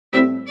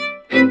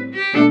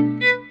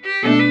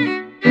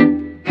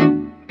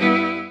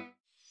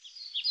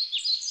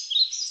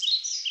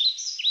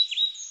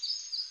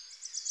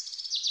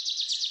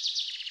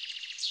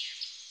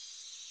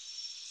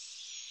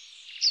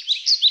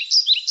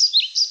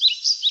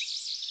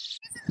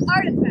an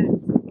artifact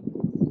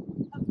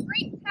of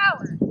great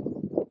power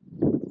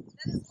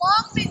that has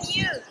long been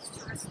used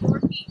to restore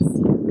peace.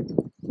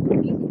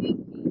 Maintain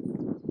peace.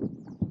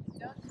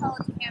 Don't call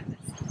it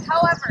campus.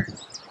 However,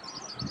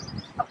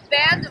 a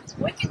band of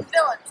wicked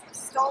villains have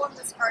stolen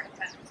this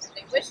artifact, and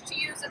they wish to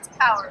use its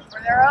power for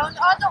their own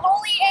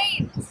unholy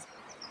aims.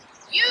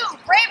 You,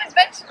 brave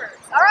adventurers,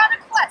 are on a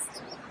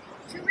quest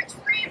to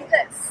retrieve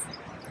this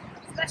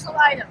special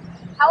item.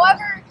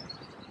 However,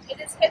 it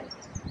is hidden.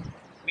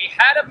 We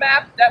had a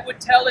map that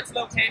would tell its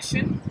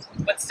location,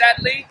 but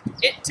sadly,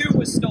 it too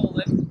was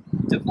stolen,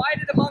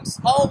 divided amongst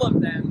all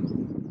of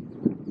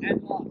them,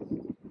 and lost.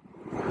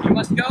 You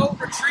must go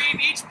retrieve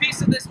each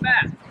piece of this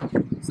map,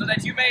 so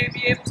that you may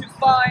be able to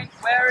find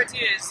where it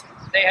is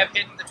they have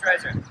hidden the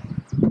treasure.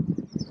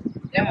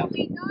 There will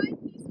be 9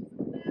 pieces of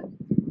the map,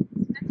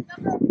 and the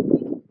number of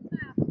pieces of the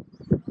map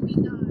will be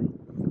 9.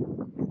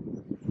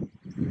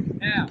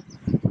 Now,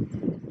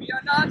 we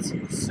are not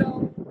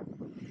so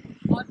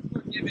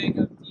unforgiving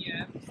of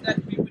DMs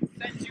that we would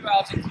send you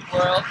out into the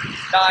world,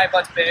 nigh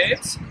but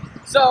babes.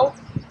 So,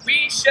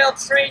 we shall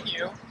train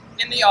you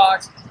in the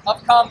art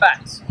of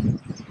combat.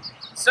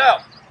 So,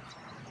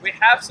 we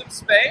have some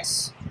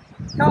space.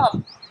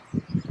 Come.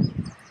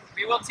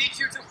 We will teach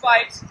you to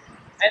fight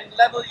and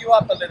level you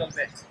up a little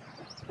bit.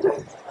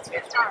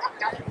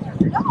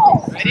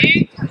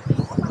 Ready?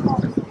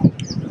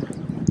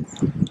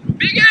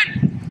 Begin!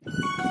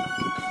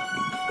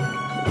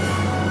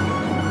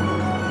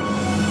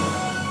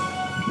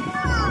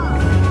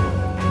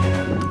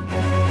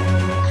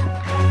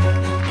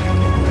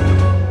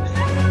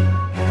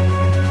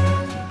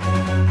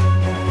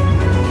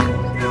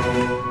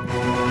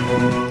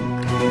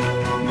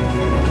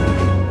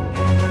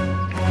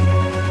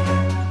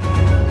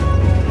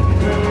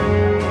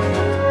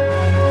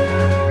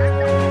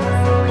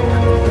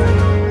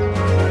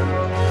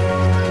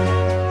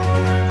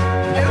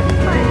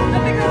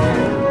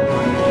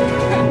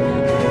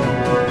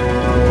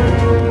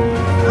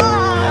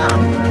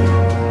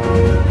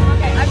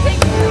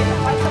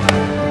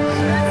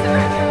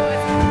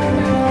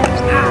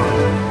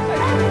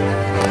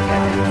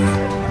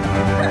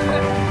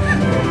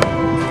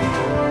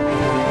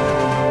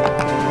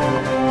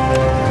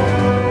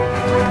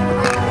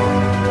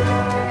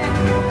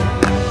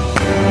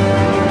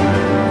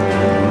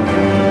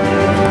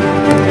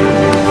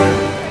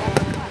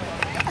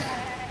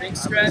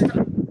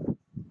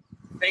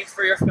 Thanks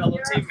for your fellow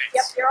teammates.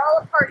 Yep, you're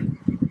all a party.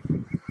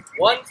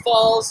 1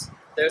 falls,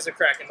 there's a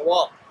crack in the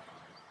wall.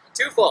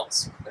 2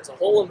 falls, there's a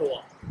hole in the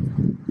wall.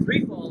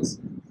 3 falls,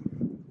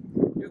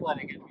 you're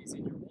letting enemies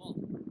in your wall.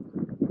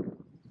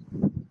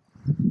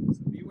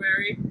 So be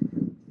wary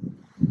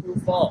who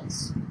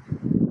falls. Be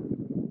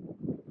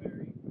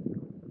wary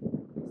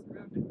who's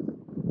surrounded.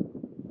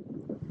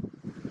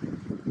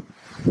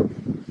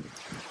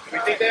 Do we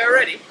think they are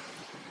ready?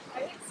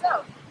 I think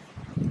so.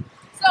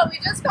 So,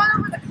 we've just gone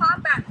over the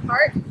combat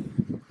part.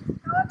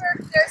 However,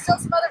 there are still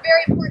some other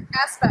very important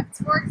aspects.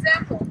 For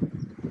example,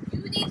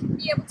 you need to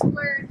be able to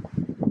learn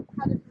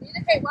how to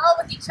communicate well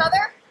with each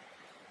other,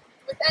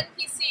 with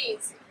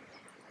NPCs,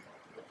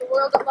 with the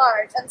world at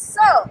large. And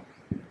so,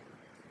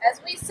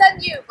 as we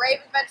send you, brave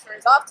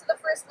adventurers, off to the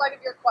first leg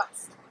of your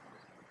quest,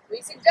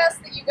 we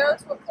suggest that you go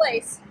to a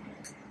place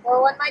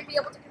where one might be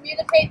able to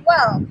communicate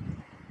well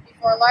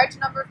before a large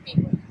number of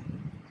people.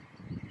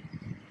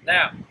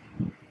 Now,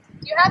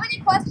 do you have any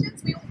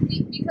questions?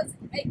 Because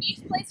at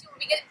each place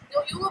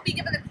you will be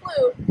given a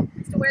clue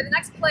as to where the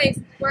next place,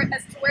 where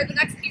the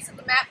next piece of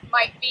the map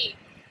might be.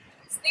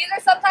 So these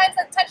are sometimes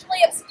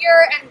intentionally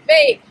obscure and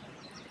vague.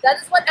 That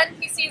is what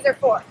NPCs are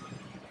for.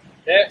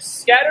 they're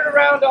scattered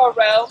around our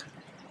realm.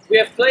 We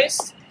have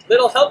placed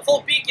little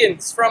helpful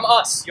beacons from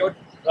us, your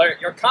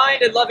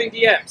kind and loving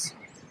DMs.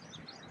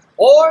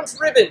 Orange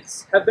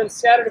ribbons have been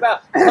scattered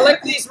about.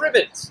 Collect these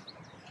ribbons.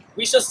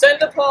 We shall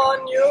send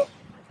upon you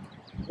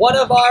one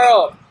of our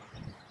own.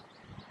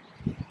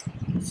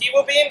 He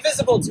will be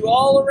invisible to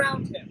all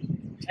around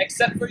him,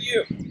 except for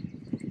you.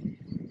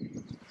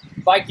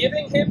 By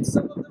giving him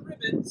some of the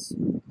ribbons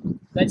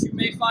that you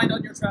may find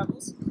on your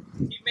travels,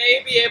 he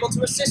may be able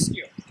to assist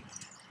you.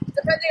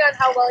 Depending on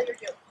how well you're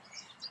doing.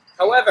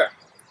 However,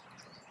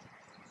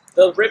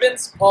 the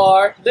ribbons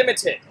are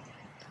limited.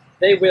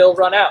 They will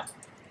run out.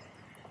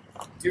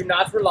 Do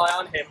not rely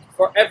on him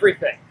for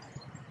everything.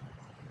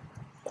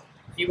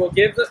 He will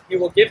give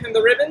him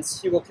the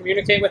ribbons, he will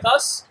communicate with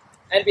us,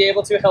 and be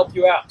able to help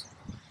you out.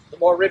 The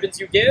more ribbons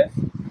you give,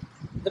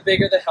 the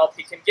bigger the help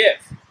he can give.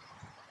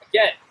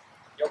 Again,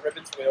 your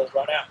ribbons will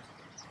run out.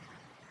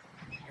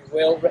 You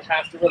will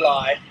have to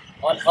rely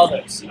on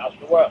others out in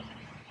the world.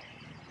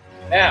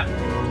 Now,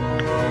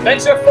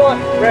 venture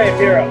forth, brave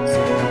heroes.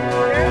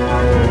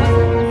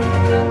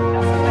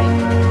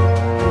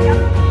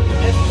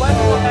 This quest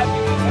will have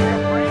you use your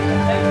brain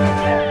and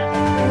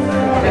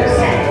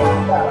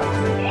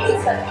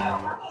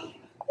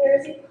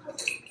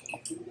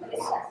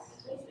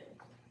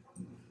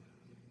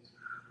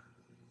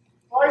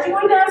Well, are you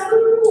going to ask what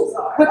the rules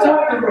are? What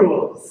are the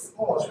rules?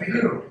 Oh, it's for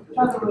you.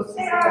 What are the rules?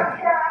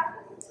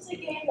 This is a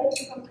game that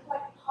you can play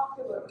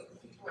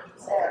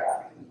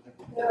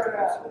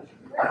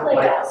They're laid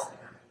out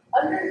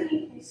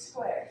underneath these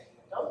squares.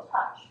 Don't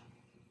touch.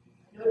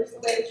 Notice the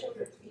way the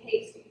children to be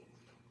hasty.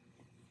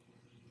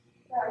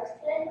 There are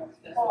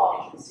 10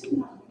 bombs.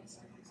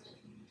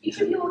 Each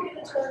of you will get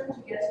a turn to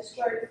guess a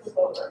square to flip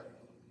over.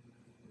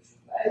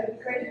 I would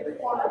create a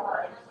form of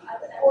line.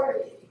 Or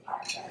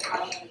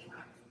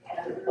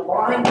A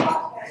line?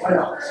 What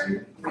else?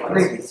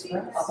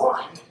 A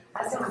line.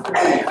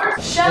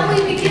 shall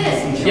we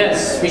begin?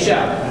 Yes, we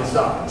shall.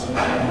 Stop.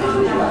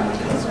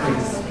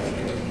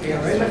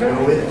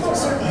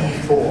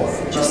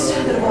 E4. Just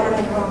the water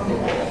wrong.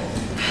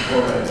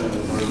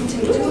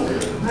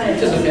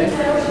 Just okay.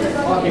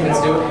 All humans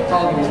do it.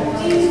 All humans.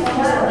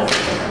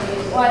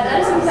 Why,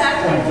 that is in fact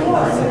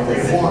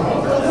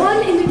one.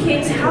 One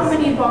indicates how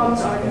many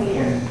bombs are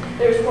near.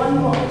 There's one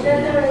bomb.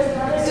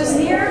 Does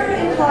near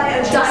imply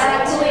adjacent?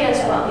 Diagonally as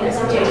well, yes.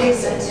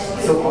 Adjacent.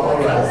 So all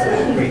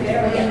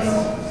around.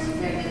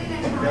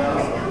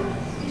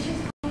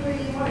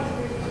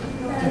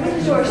 What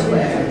is your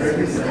square?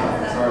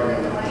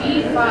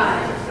 E5.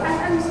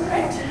 I'm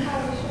correct.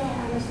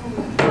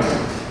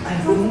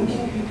 I'm going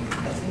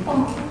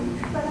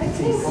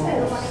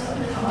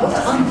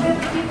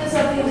to keep this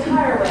up the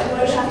entire way. We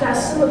just have to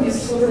ask some of you to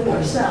deliver them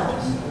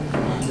yourselves.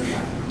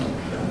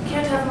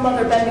 Can't have a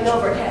mother bending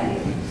over, can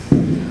you?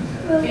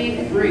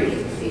 B3.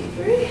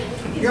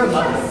 B3? You're a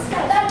mother.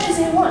 That is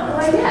a 1.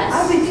 Why, yes.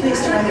 I'd be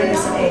pleased to render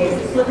this a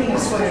flipping of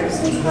squares.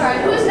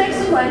 Alright, who is next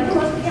in line? Come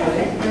on,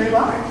 okay. Very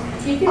well.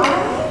 You can. I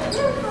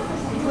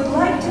would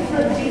like to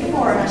flip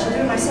D4 and I shall do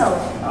it myself.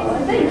 Oh, I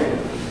think.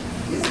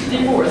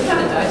 D4, is that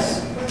a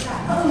dice?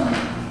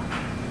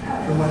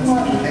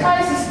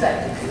 I suspect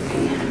it could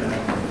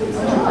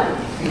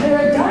be. There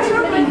are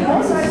diagonally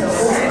both sides of the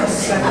I have a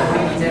second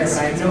waiting there, but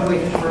I have no way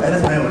for That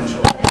is my own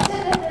choice.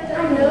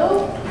 No.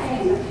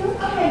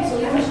 Okay, so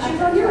you must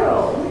choose on your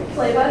own.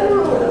 Play by the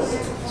rules.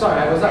 Sorry,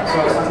 I was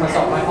talking to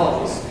myself. My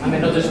apologies. I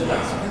made no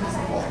disrespect.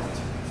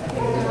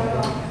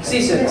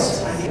 C6.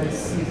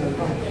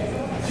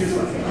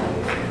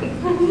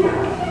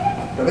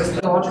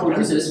 Technological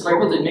uses were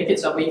able to make it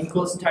so we can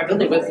cool this entire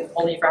building with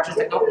only a fraction of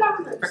technology.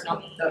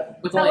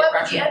 With only a However,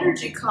 fraction. the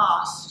energy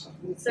cost.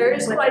 There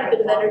is quite a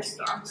bit of energy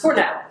cost. For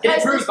now, it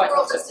As improves this by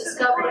world is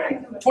discovering.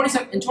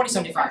 in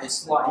 2075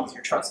 is a lot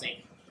easier. Trust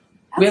me.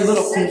 We have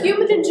little. The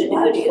human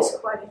ingenuity is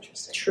quite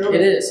interesting.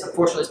 It is.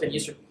 Unfortunately, it's been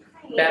used for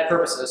bad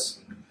purposes.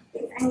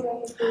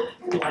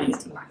 Bloody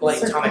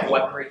atomic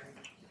weaponry.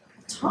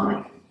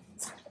 Atomic.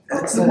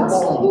 That's the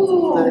bomb.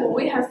 Ooh,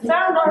 we have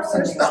found our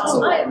first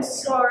bomb. I am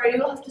sorry,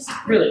 you'll have to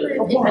Really?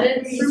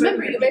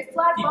 remember, you may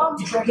flag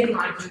bombs. You try getting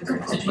on.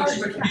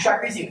 You try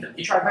raising them.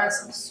 You try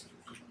ransoms.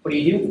 What do?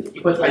 You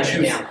put I them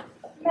choose. down.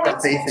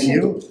 Have faith in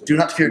you. Do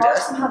not fear death.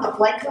 Somehow the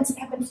blank ones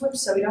have been flipped,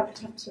 so we don't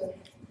attempt to.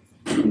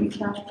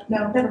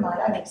 No, never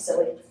mind. I make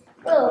silly.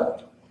 Oh.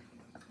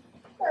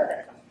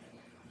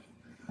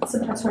 It's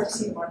sometimes hard to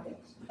see the markings.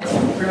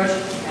 Pretty much.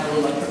 Add a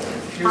little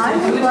like.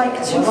 I would like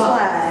to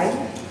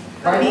flag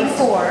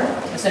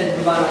B4 I said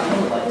rely on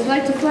the I'd light.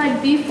 like to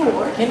flag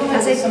B4.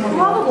 as a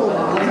probable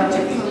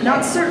one.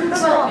 Not certain, but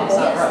probable.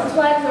 Yes,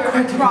 flags are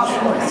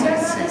probable.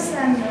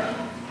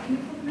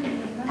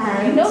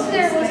 And Note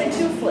there was a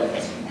 2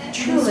 flipped.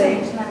 truly.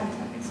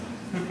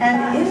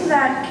 And in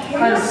that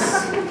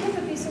case,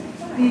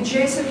 the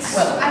adjacent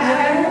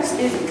squares,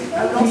 if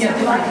I would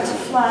also like to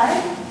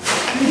flag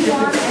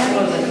B1 and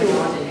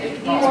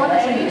B2.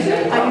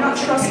 I do not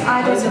trust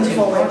either of them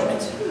fully.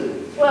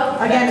 Well,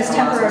 Again, it's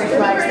temporary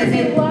flags. remember,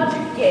 They it's may a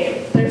logic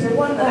game. There's a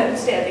 1 that I'm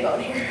standing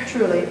on here.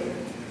 truly.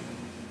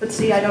 But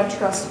see, I don't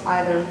trust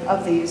either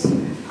of these.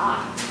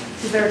 Ah,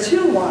 So there are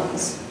 2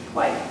 ones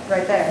quite.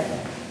 right there.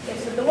 Okay,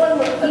 so the one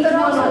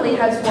only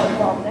has 1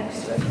 bomb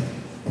next to it.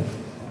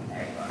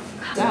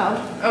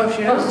 Wow. Oh,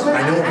 she knows.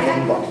 I know of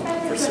one bomb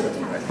for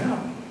certain right now.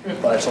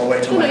 But I shall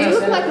wait till You know, you my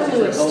look like a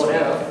Lewis. I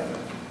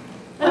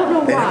don't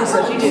know They why. never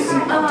said you did.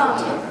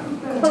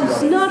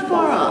 Close, not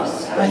far off.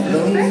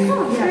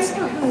 Yes.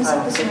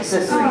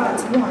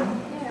 That's 1.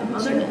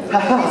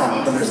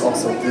 Haha, but there's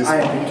also this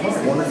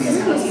one of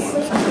these.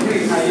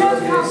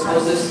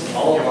 How's this?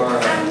 All of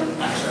our.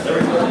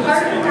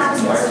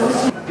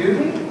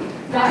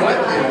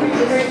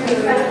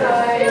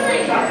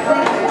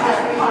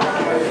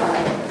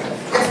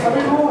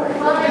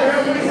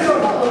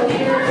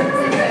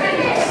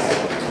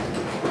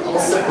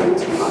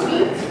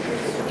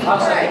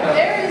 Alright,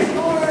 there is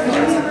your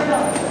information.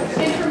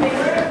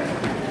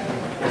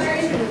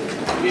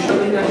 You should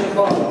leave that shit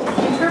alone.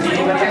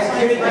 Anybody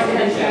executed?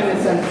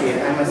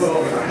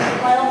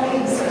 By all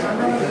means.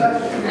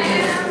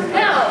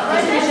 Now,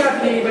 my Finish next out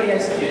if anybody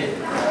executed.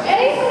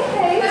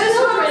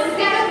 children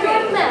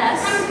get a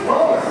mess.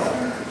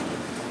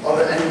 Are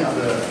there any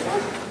other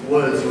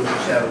words you would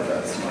share with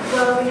us?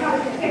 Well, we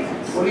have to pick.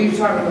 What are you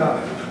talking about?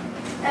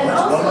 And What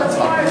also, am I as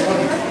far as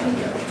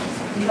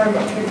talking You talking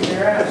about kicking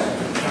your ass?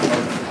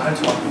 I'm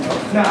talking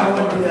about. No, I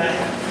wouldn't do that.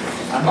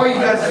 Oh, you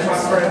guys are my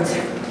friends.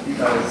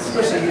 Because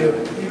Especially you.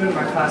 You've been in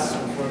my classes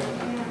before.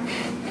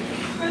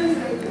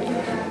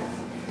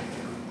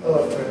 I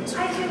love friends. I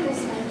do miss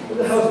my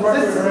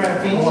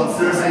Well, if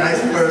there's a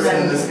nice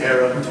person in this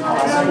era who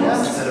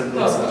talks instead of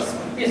listens.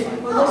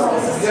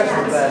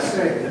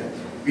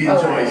 We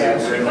enjoy you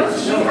very much.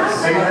 So you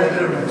had a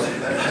bit of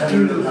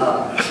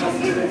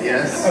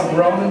yes. Of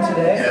Roman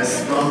today?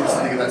 Yes, Roman or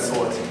something of that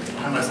sort.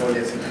 How my sword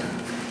is.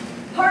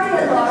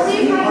 Pardon the law. The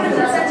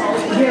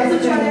captain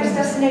presented to our next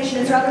destination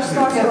is rather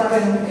sparse. Find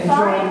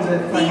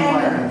the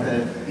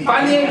anchor.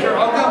 Find the anchor,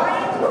 I'll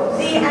go.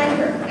 The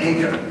anchor.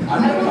 Anchor. I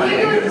will give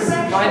you a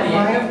direction. Find the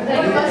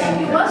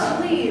anchor. You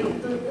must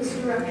leave this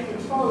direction.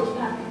 Follow this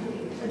path,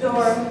 please. A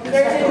door.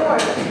 There is a door.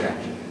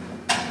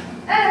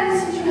 And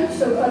since you have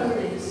so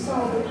cleverly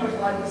solved the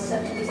puzzle I was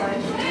set to design,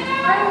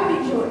 I will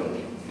be joining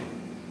you.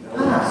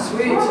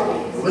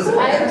 Sweet. Was it?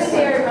 I am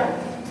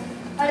here.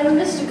 I am a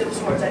mystic of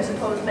sorts, I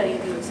suppose many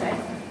of you would say.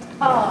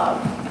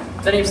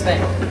 The name's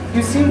thing.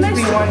 You seem to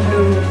be one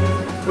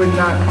who would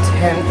not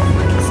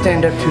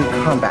stand up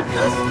to combat.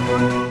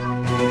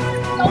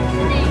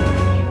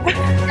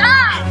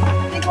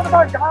 Ah! I think one of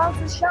our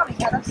dogs is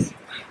shouting at us.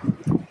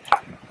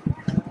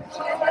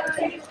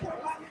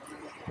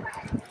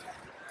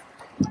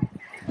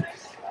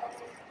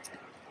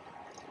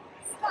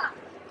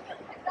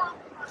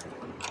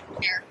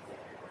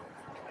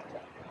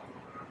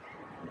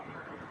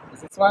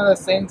 It's one of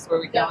those things where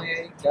we can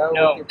only go.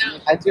 No. with your-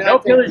 I do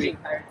not think we.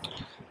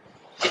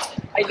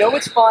 I know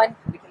it's fun.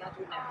 We cannot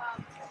do it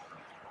now.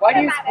 Why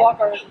do you block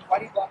our way?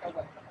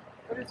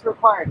 What is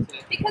required to?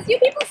 Because you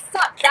people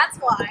suck, that's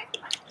why.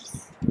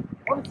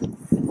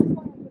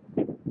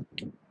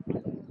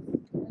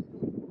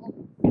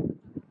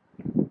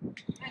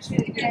 You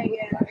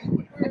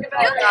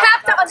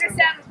have to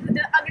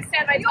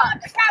understand my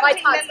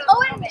thoughts.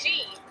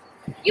 OMG.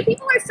 You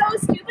people are so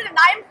stupid and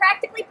I am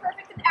practically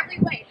perfect in every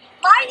way.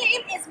 My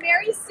name is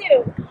Mary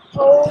Sue.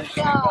 Oh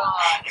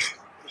god.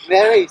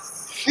 Mary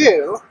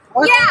Sue?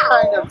 What Yeah.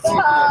 kind of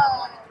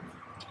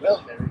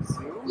Well, Mary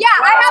Sue. Yeah,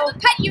 I have a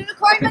pet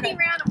unicorn, but he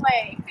ran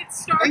away.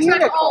 It's Star A Trek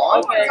unicorn? all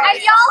over. Okay. And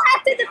y'all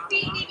have to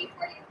defeat me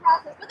before you can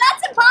process. But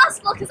that's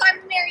impossible because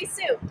I'm Mary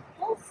Sue.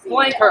 We'll see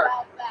Flank her.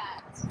 about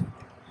that.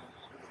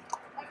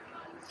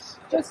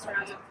 Just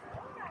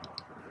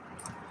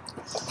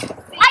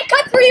I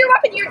cut through your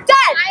weapon, you're dead!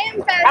 I am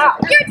dead. Ow.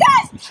 You're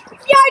dead!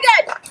 You're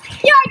dead!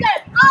 You're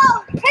dead!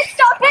 Oh!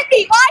 Don't hit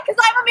me! Why?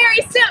 Because I'm a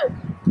Mary Sue!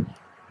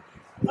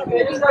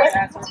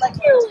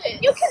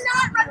 You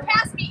cannot run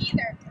past me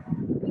either.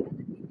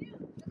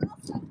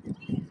 Because if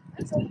you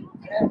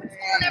do,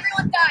 and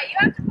everyone die. You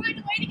have to find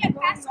a way to get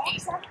past me.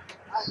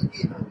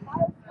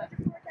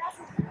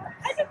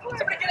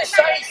 somebody get a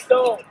shiny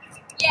stone.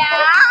 Yeah?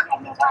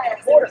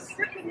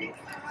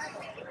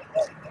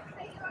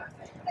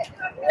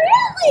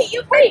 Really?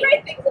 You've heard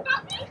great things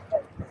about me?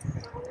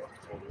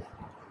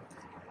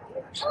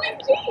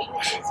 OMG!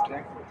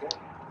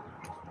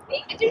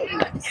 I do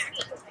not.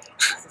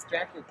 This is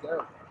Jack the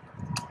Goat.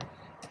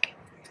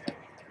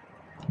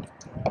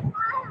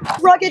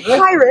 Rugged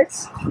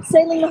pirates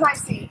sailing the high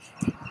seas.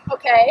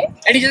 Okay.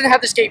 And he doesn't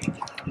have the escape.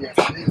 Yes,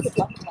 it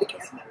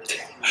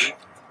is.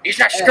 He's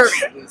not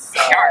scurvy.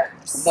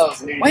 Sharks. No,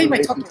 Why am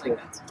I talking like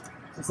that?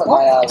 It's not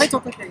my alley. I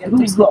don't think I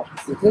Who's wrong?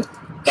 Is it?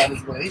 That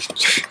is way.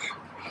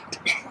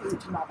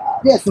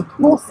 Yes, of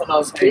course I'm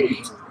okay.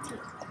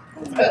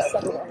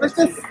 Let's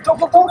just don't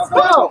go.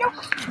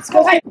 Let's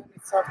go.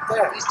 It's up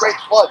there. These great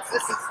floods.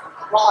 This is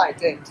my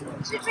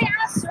dangerous. Should we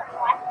ask her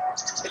why?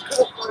 It could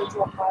have gone into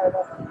a higher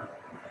level.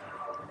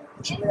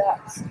 Should we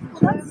ask?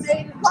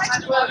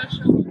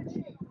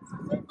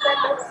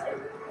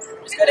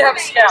 It's good to have a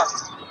scout.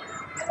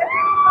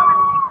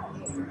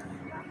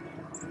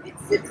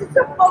 It's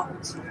a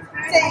boat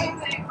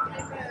thing.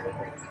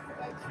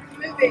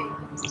 Moving.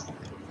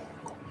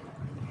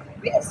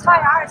 We just tie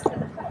ours to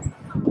the boat.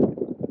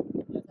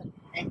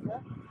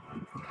 Anchor?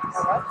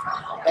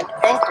 An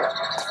anchor.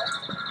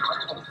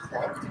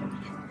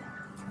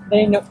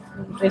 They know.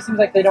 They seem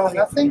like they don't want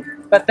Nothing?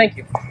 But thank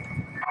you.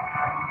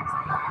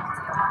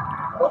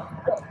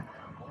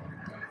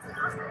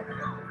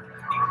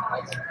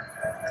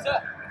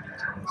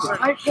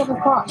 I have a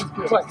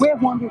thought. We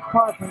have wandered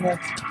far from the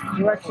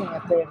direction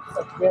that they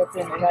have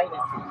been united.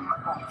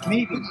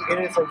 Maybe it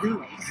is a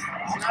ruse.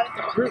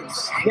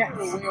 Ruse,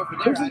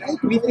 yes.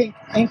 We think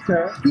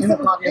anchor in the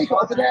body of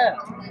water.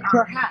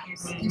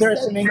 Perhaps there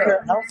is an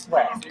anchor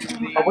elsewhere,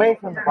 away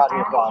from the body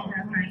of water.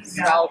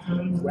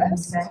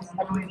 Southwest?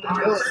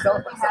 No,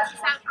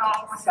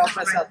 south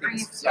by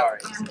southeast. Sorry.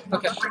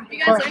 Okay. You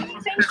guys learn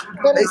anything?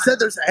 They said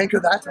there's an anchor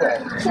that way.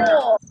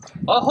 Cool.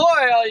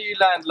 Ahoy, all you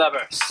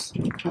landlubbers!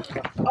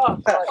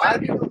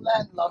 I'm a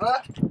land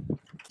lover.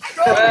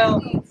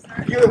 Well,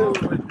 you,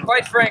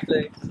 quite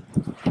frankly,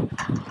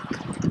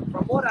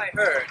 from what I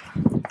heard,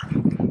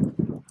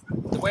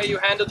 the way you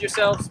handled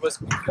yourselves was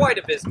quite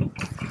abysmal.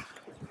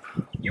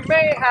 You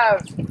may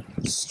have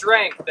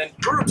strength and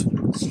brute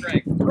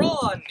strength,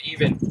 brawn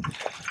even.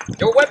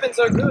 Your weapons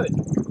are good.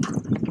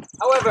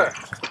 However,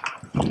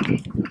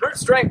 brute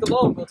strength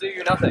alone will do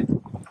you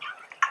nothing.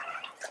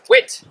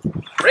 Wit,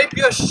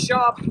 rapier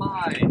sharp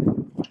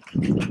mind,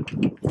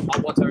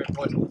 are what are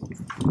important.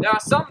 There are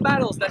some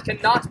battles that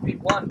cannot be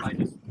won by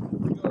just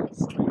pure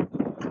strength.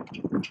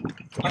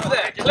 You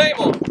there,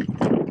 Claymore!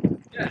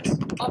 Yes,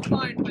 a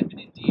fine weapon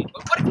indeed,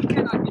 but what if you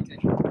cannot hit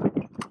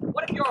anyone?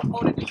 What if your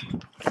opponent is you?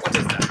 What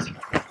is that?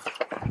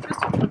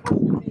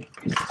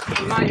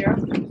 In my era,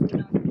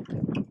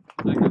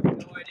 I have no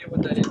idea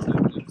what that is. I've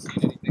never seen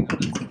anything of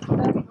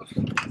that.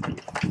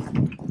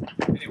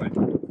 Anyway.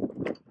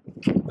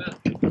 Well,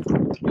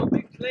 your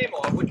big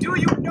Claymore would do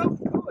you no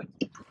good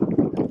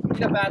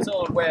in a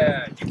battle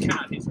where you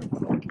cannot hit your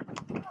foe.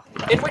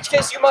 In which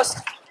case you must,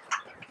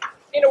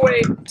 in a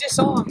way,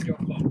 disarm your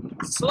foe.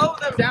 Slow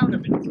them down a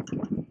bit.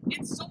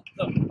 Insult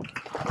them.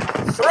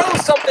 Throw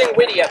something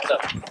witty at them.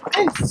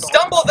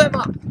 Stumble them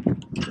up.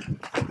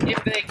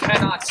 If they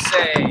cannot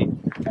say,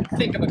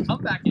 think of a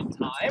comeback in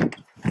time,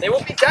 they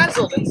will be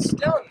dazzled and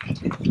stunned.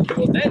 You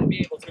will then be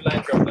able to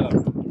land your blow.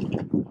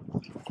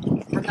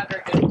 I'm not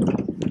very good.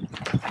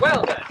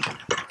 Well then,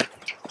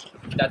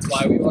 that's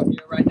why we are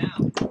here right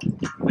now.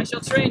 I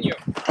shall train you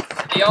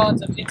in the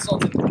art of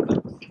insult and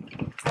combat.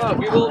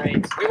 We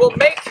will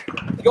make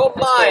your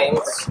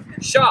minds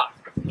sharp,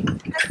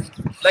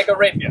 like a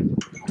rapier,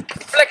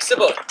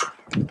 flexible.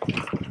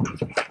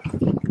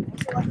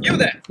 You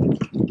there,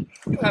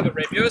 you have a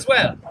rapier as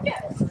well.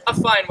 A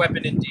fine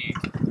weapon indeed.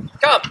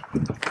 Come,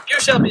 you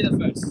shall be the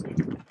first.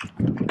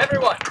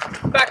 Everyone,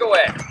 back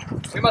away.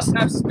 We must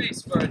have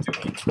space for a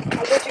duel.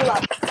 How would you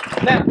like?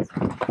 Now,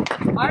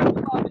 I will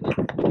have an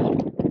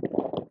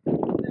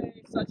say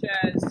such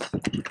as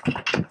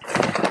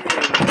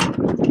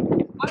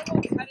I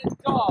will pet a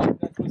dog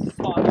that was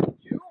spotted at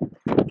you,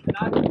 and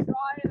I will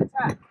try and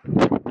attack.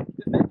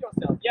 Defend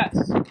yourself, yes.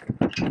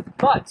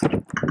 But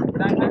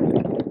when I have you,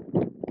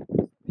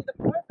 this will be the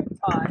perfect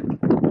time.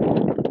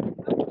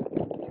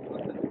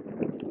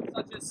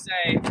 Such as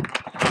say,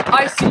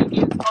 I see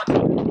he is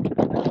hunting.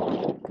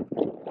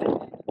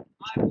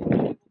 I will be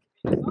able to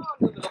be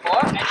disarmed a little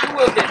more, and you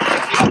will get the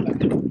upper.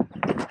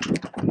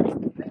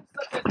 Things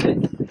such as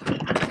this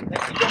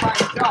that keep your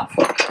mind sharp,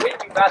 win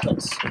you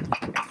battles.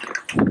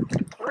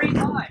 3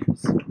 times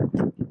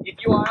if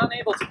you are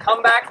unable to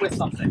come back with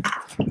something.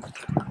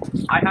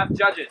 I have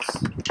judges.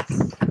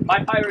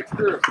 My pirate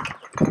crew.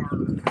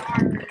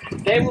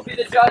 They will be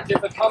the judge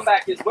if a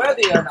comeback is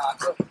worthy or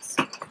not.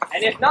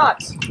 And if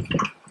not,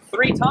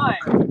 3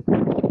 times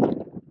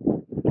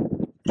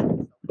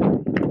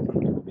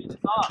will be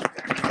disarmed.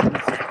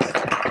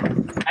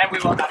 And we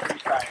will have to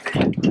retry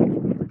again.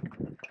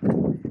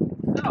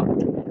 So,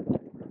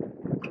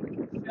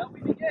 shall we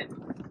begin?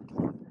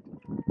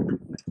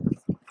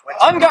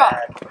 On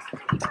guard!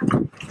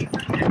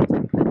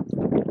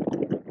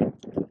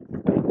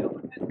 No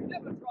one has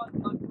ever drawn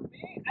blood from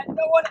me, and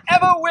no one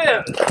ever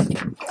will!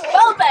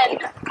 Well then,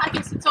 I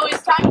guess it's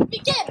always time to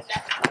begin.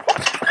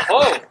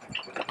 Oh,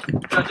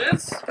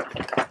 judges?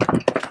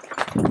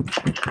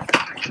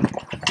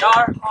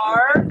 Yar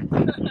har.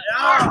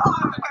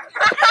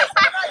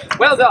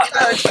 Well done.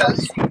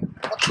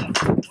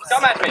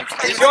 Come at me.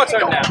 It's your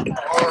turn now.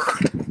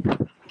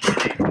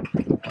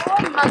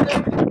 Oh, mother.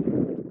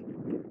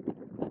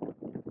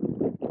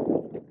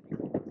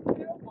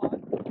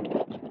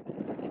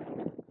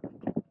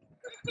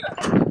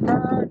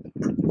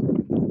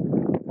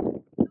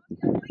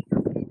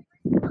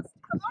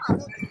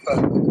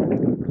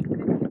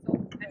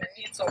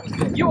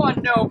 You are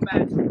no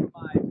match for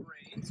my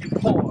brains, you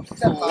poor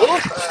fool.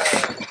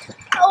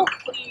 Oh,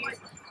 please.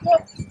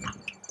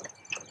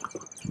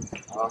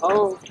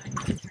 Oh.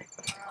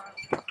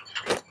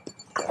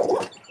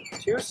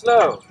 Too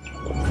slow.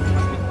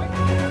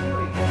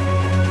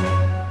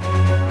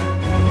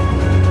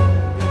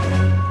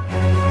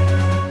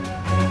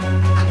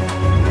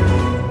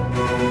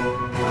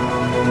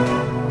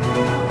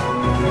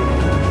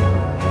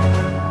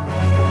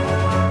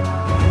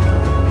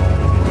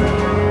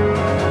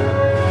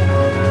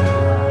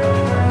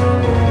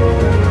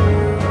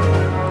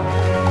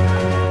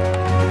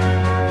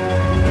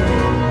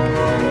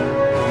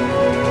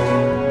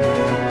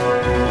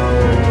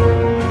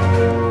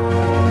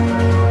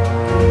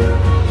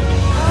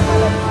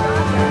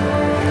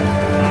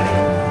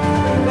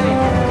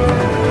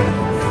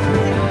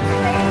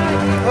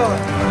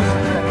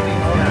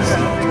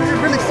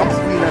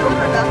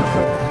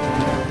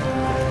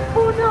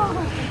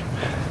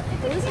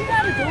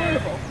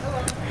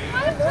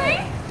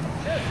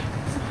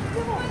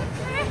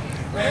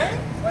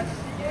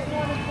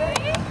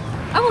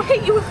 I will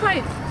hit you with my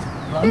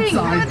thing.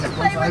 I want to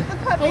play with the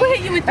puppy. I will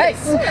hit you with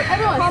this.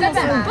 Everyone, stand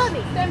back.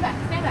 Stand back.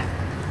 Stand back.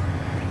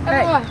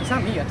 Everyone. It's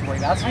not me you have to worry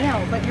about. I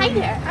know, but Hi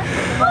there.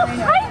 Oh,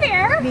 hi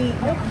there.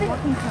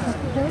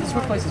 This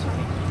replaces me.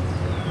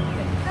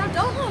 Now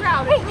don't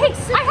crowd. Hey,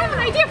 I have an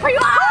idea for you.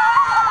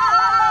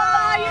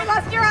 Ah! You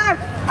lost your arm.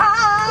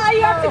 Ah!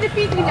 You have to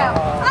defeat me now.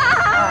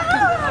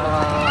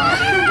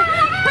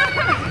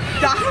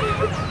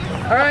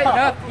 All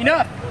right,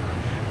 enough.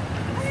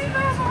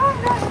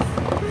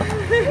 I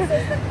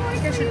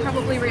think I should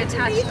probably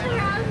reattach them.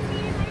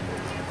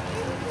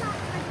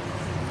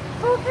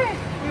 Okay.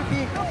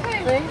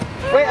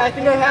 Wait, I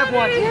think I have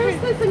one. There's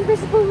this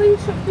invisible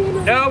leash of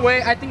being. No,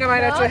 wait, I think I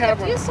might actually have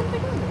one. Use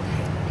something else.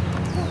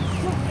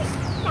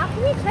 Now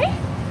can we play?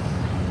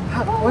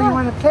 What do you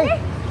want to play?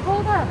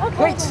 Hold on.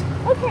 Okay. Wait.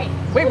 Okay.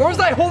 Wait, where was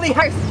that holy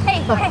heart?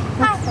 Hey.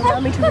 Allow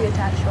me to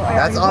reattach her.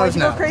 That's ours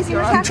now. Crazy You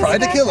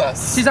tried to kill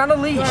us. She's on a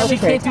leash. She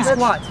can't do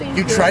squat.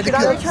 You tried to Should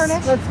I kill return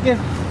us. it? Let's give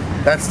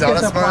That's not a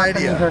smart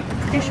idea. Are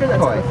you sure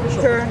that's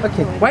official? Sure.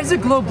 Okay. Why does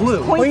it glow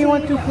blue? What do you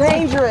want to play?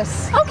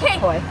 Dangerous. Okay,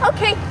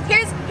 okay,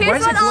 here's Why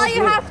is it what all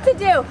you blue? have to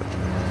do.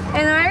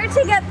 In order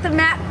to get the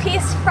map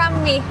piece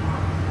from me,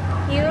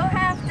 you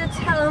have to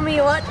tell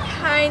me what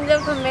kind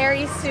of a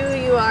Mary Sue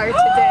you are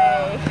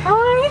today.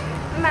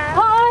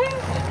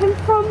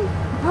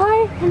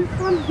 I am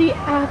from the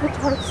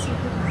Avatar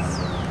series.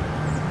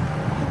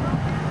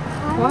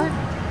 What?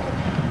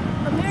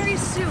 A Mary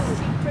Sue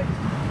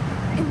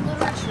in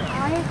literature.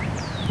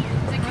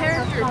 The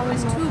character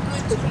was too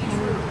good to be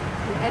true.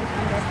 And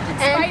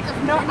despite of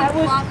many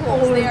plot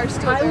holes, they are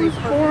still very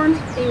perfect. I was born a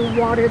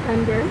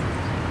waterbender,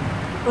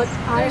 but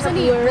I have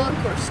learned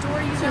book or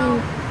story you know,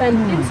 bend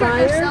insert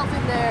yourself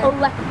in there,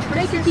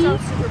 electricity,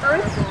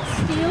 earth,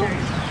 steel,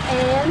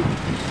 and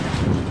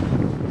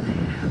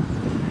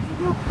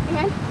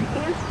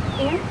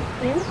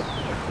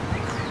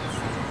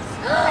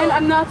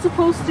I'm not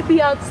supposed to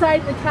be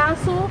outside the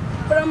castle,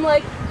 but I'm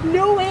like,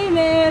 no way,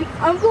 man,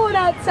 I'm going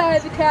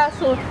outside the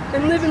castle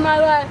and living my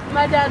life.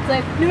 My dad's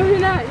like, no, you're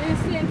not, you're gonna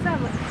stay inside.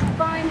 I'm like,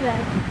 fine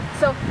then.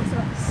 So I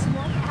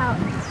snuck out,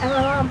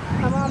 and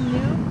my mom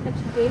knew, and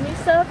she gave me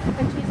stuff,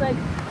 and she's like,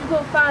 you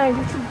go find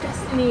your true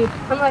destiny.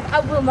 I'm like, I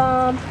will,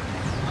 Mom.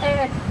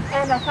 And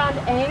I found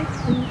Aang,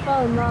 and we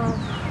fell in love.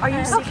 Are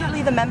you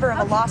secretly the member of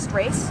a lost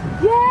race?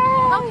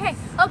 Yeah.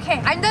 Okay,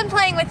 I'm done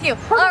playing with you.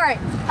 All right,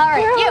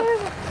 you.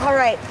 All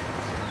right.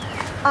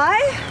 I,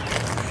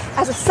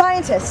 as a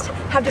scientist,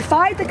 have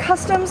defied the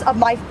customs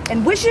of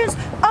and wishes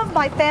of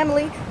my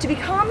family to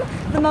become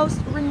the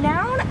most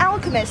renowned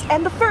alchemist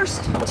and the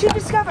first to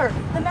discover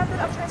the method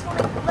of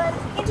transforming lead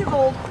into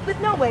gold with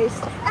no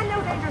waste and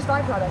no dangerous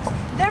byproducts.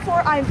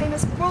 Therefore, I am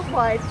famous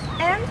worldwide,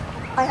 and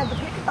I have the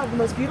pick of the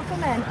most beautiful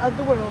men of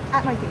the world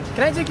at my feet.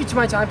 Can I take you to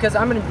my time? Because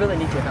I'm going to really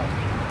need your help.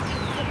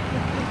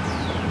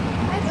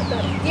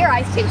 Your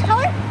eyes change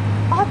color?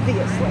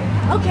 Obviously.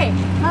 Okay,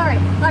 all right,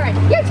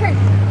 your turn.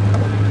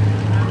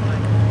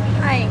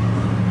 Hi,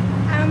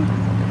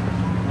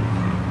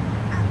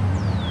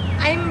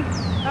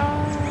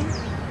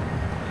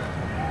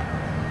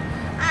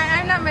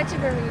 I'm not much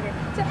of a reader.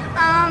 So,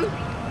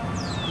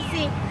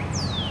 see,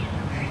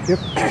 You're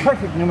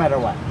perfect no matter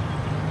what.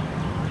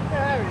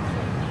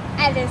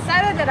 I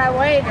decided that I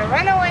wanted to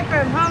run away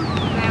from home,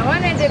 and I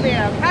wanted to be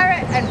a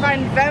pirate and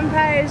find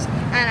vampires,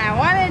 and I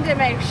wanted to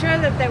make sure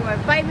that they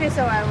would bite me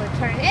so I would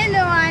turn into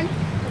one.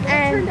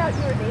 And it turned out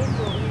you were an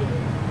angel.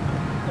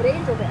 What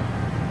angel then?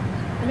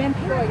 And then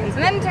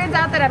it turns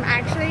out that I'm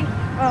actually,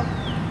 well,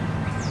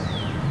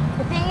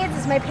 the thing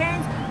is my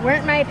parents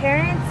weren't my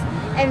parents,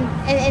 and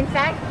in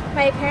fact,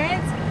 my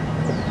parents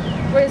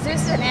were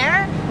Zeus and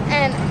Hera,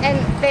 and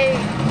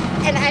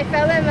I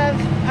fell in love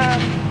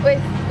with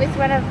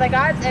one of the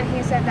gods, and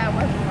he said that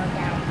wouldn't work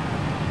out.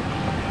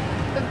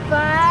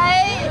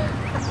 But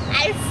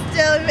I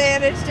still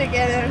managed to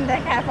get him to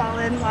fall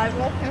in love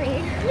with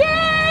me.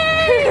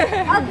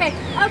 Yay!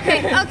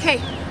 Okay.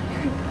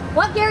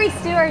 What Gary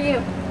Stu are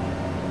you?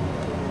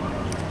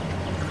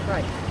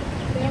 Right.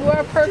 You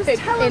are perfect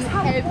Just tell us in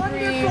how every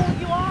wonderful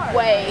you are.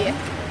 way.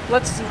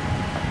 Let's see.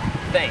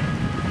 Thing.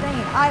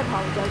 Name, I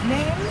apologize.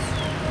 Names?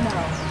 No.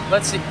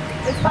 Let's see.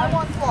 It's my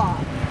one flaw.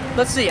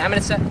 Let's see. I'm an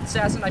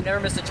assassin. I've never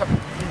missed a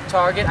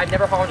target. I've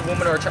never harmed a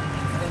woman or a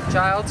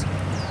child.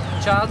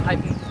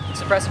 I've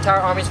suppressed entire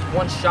armies with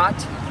one shot.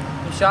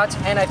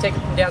 And I've taken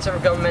down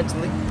several government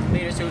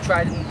leaders who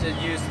tried to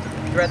use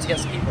threats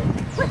against people.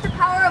 With the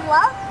power of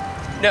love?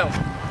 No.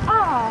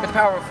 Oh. With the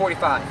power of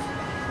 45.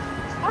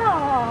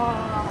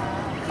 Oh.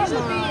 He's a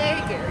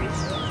BA, Gary,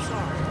 so I'm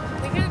sorry.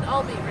 We can't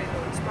all be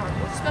rainbow and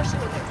sparkle, especially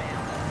when they're male.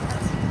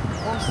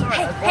 Oh, I'm sorry. I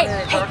was born in a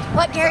Hey, dark.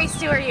 what Gary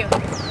Stu are you?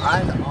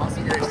 I'm the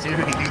awesome Gary Stu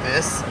who can do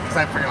this because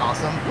I'm freaking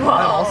awesome. Whoa.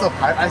 I'm also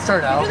I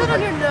started out You do with that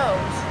on like, your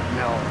nose.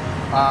 no.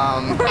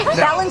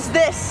 Balance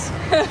this.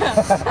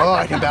 Oh,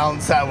 I can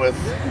balance that with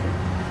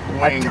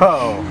wing.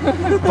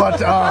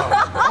 But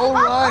all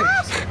right,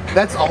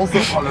 that's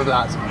also part of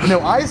that.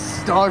 No, I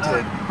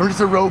started from just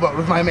a rowboat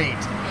with my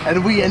mate,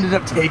 and we ended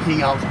up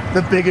taking out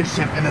the biggest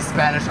ship in the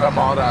Spanish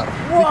Armada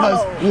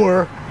because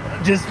we're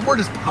just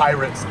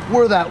pirates.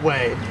 We're that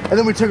way. And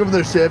then we took over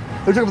their ship,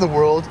 we took over the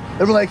world,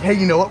 and we're like, hey,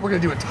 you know what? We're gonna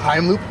do a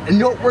time loop, and you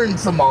know what? We're in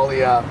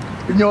Somalia.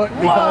 You know what?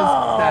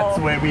 Because that's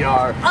the way we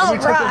are. And we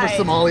took over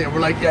Somalia.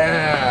 We're like,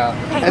 yeah.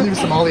 And then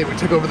Somalia, we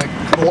took over the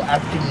whole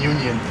African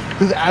Union.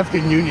 Through the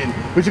African Union,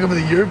 we took over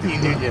the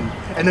European Union,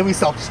 and then we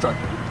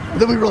self-destructed.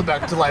 Then we rolled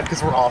back to life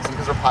because we're awesome,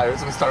 because we're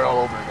pirates, and we started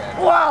all over again.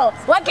 Whoa!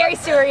 What Gary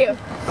Stu are you?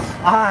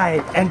 I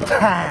am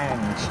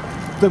Tange,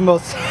 the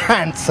most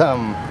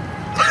handsome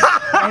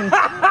and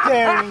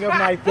daring of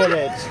my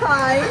village.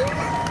 Hi.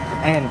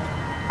 And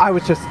I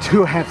was just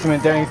too handsome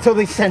and daring, so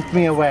they sent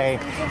me away,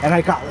 and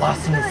I got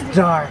lost in this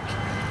dark,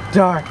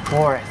 dark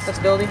forest.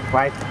 Flexibility?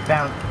 Where I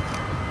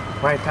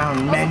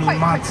found many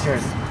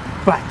monsters,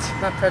 but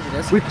Not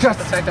prejudice. with just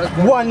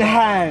one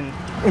hand,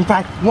 in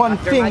fact, one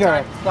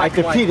finger, I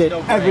defeated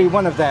every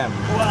one of them.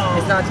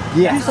 It's not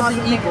Yes. do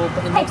something evil,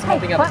 but it makes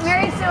something What else.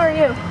 Mary Sue are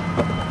you?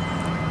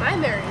 My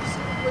Mary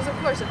Sue was, of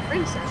course, a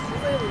princess,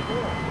 clearly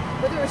born.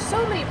 But there were so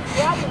many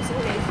problems in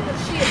the nation that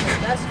she and her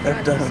best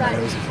friend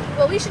decided,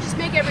 well, we should just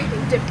make everything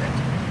different.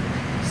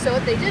 So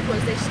what they did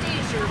was they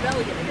staged a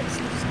rebellion against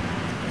this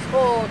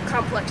whole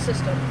complex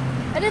system.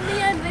 And in the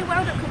end, they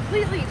wound up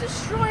completely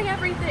destroying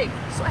everything.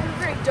 So I have a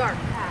very dark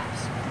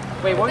past.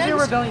 Wait, what was Then- your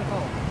rebellion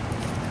called?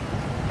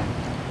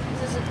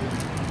 This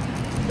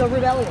is The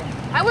rebellion.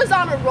 I was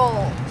on a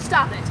roll.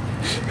 Stop it.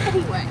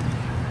 Anyway,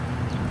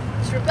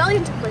 this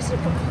rebellion took place and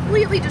it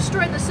completely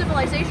destroyed the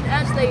civilization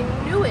as they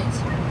knew it.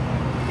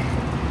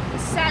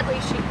 Sadly,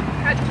 she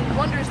practically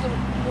wanders the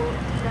world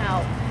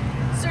now,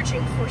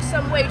 searching for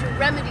some way to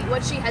remedy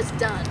what she has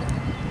done.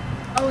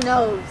 Oh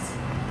noes.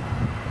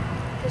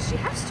 Because she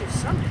has to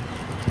somehow.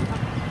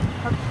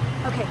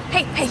 Okay.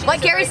 Hey, what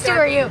Gary Stu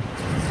are you?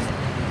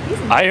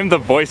 I am the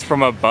voice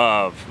from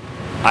above.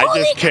 I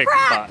Holy just kick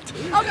crap!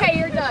 butt. Okay,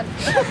 you're done.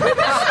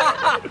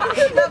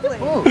 Lovely.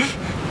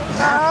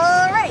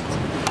 All right.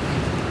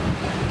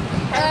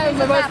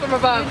 The voice from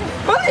above.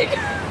 All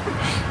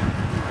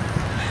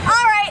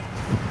right.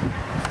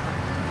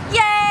 Yay!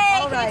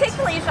 All Can right. you take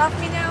the leash off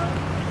me now?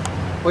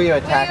 Will you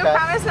attack Will you us?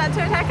 promise not to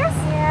attack us?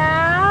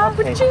 Yeah.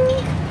 Okay.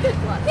 Good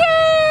luck.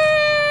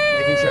 Yay!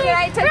 Making sure. Can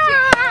I touch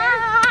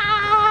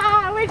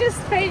you? We're just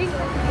fighting.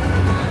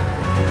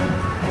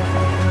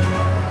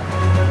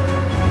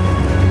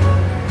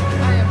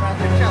 I am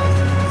rather jealous.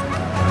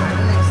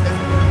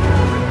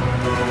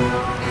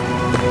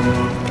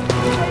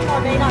 Or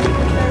may not be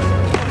compared to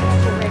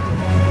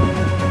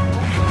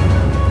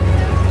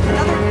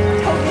another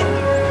token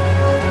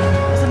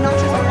is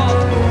obnoxious around.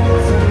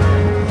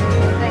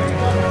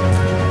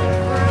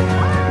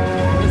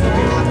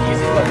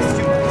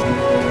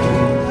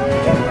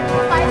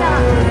 Find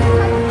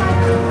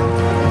out.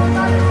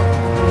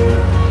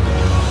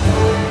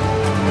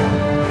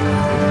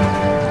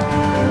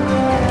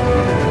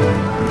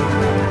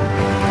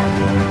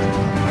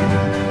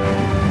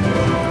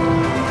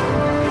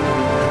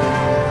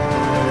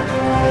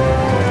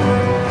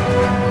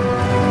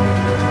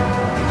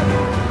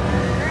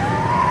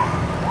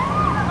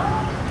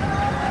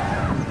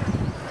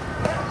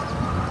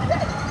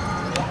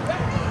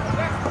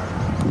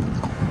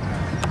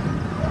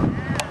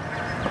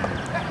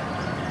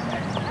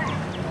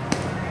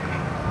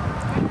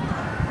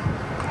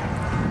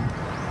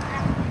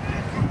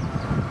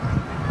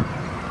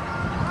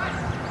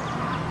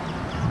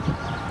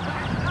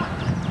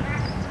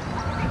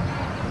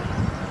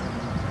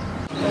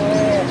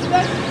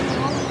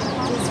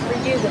 It's for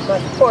you that my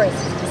forest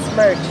is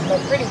besmirched, my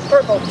pretty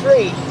purple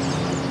tree.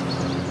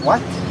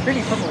 What?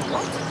 Pretty purple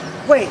what?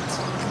 Wait,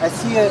 I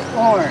see an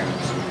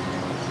orange.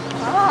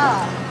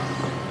 Ah.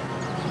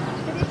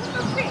 Pretty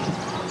purple tree.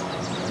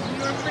 You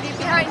were pretty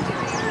behind you.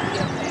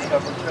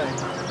 Purple tree.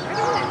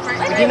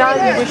 I do not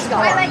wish to I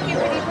like you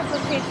pretty purple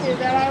tree too,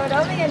 but I would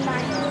only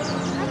admire you.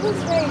 That was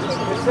very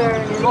pretty. Is there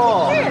any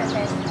more? Take care of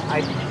it.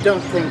 I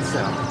don't think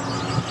so.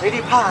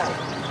 Lady Pie,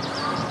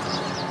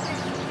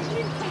 You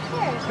didn't take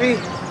care of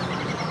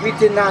it. we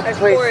did not My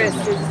place forest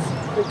them. is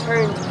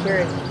returned to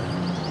purity.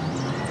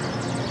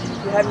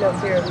 You have no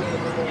fear of me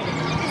anymore.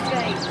 It's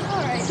right.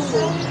 Alright.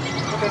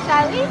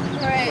 Shall we?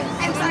 Alright.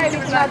 I'm sorry we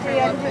cannot do you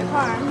any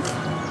harm.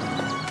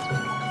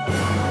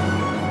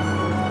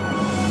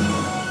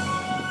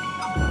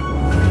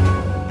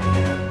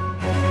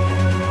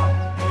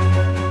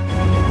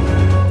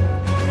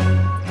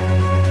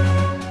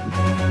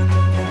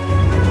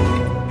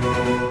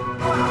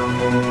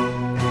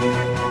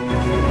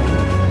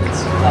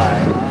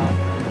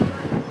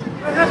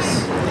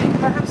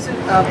 Perhaps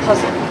a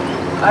puzzle.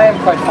 I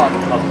am quite fond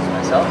of puzzles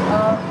myself.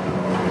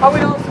 Are we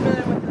all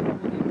familiar with the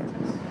double demon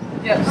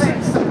test?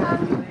 Yes.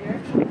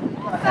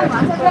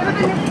 I've never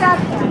been to that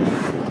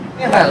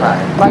yet. Yeah,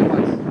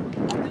 likewise.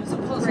 There's a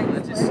puzzle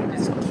that is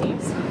key.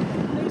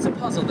 There's a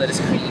puzzle that is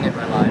keying in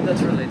my mind that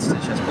relates to the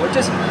chessboard.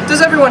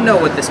 Does everyone know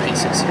what this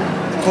piece is here?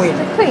 Queen.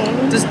 The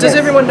queen. Does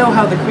everyone know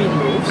how the queen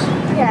moves?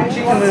 Yeah.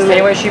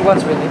 Anyway, she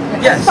wants really.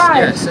 Yes, Fine.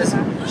 yes.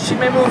 She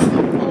may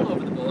move all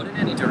over the board in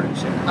any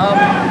direction.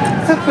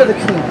 Except for the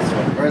king's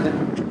one, or the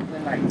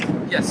knight.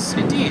 Yes,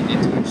 indeed.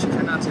 She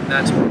cannot in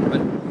that way,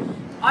 but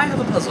I have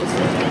a puzzle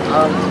for you.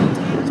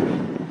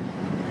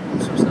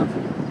 Some stuff.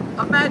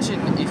 Imagine,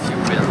 if you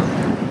will,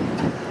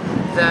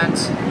 that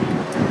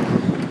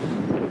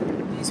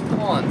these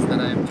pawns that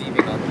I am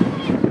leaving on the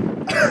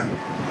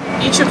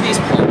board, each of these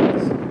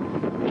pawns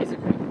is a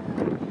queen.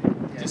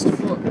 Just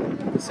for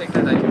the sake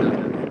that I do not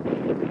have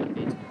 8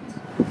 queens.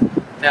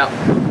 Now,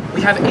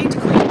 we have 8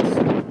 queens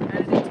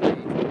and 8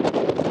 maids.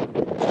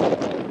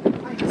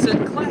 It's a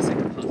classic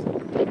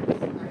puzzle.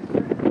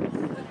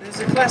 This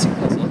is a classic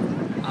puzzle.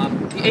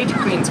 The 8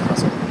 queens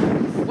puzzle.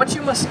 What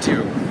you must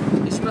do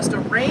is you must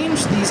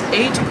arrange these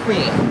 8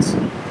 queens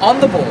on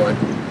the board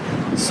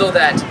so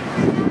that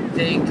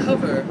they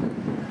cover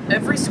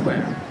every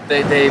square.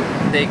 They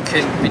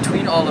can,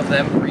 between all of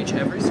them, reach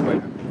every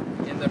square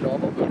in their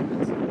normal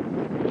movements.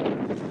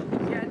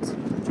 Yet,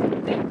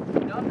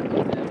 none of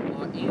them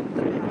are in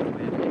the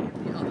pathway of any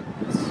of the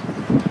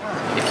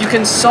others. If you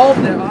can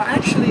solve, there are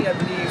actually, I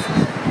believe,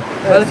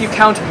 well, if you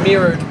count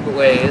mirrored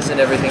ways and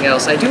everything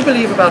else, I do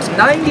believe about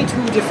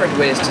 92 different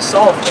ways to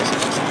solve this.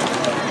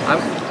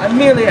 I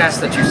merely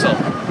ask that you solve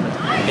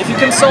it. If you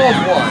can solve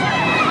one,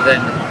 then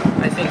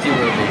I think you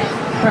will be.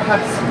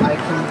 Perhaps I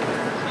can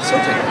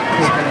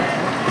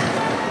Certainly.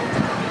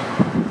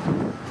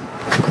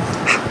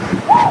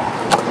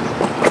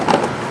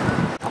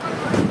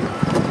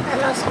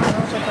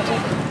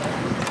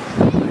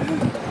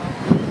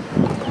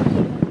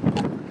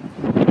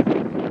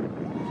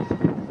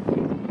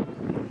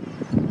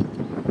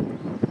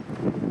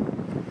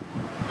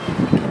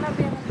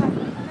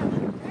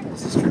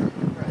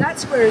 That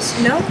square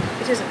is, no,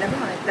 it isn't, never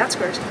mind. That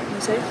square is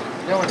completely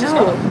safe. No, it's No.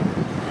 not.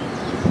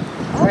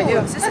 Oh,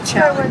 is this a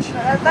challenge?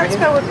 That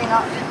square would be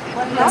not.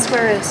 That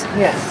square is.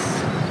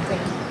 Yes.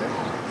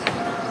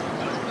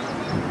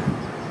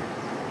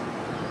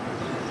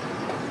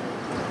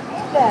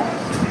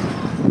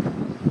 There.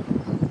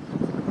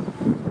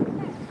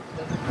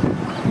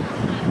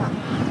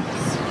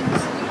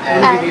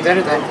 Would it be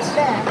better than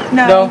There.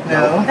 No.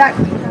 No. That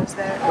queen goes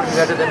there. Would it be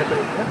better than a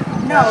good?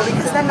 No,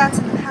 because then that's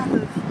in the path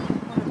of.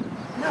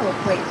 No,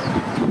 wait.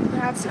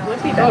 Perhaps it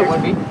would be Oh, better. it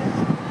would be.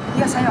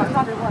 Yes, I know. I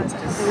thought it was. I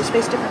thought they were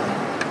spaced differently.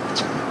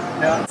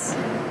 No.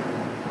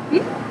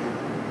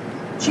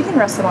 She can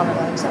rest them on her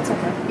legs. That's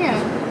okay. Yeah,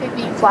 it'd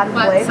be Flat of the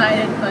blade?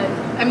 flat-sided, but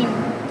I mean,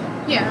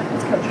 yeah.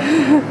 It's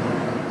coaching.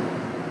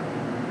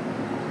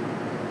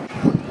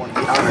 One of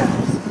the outer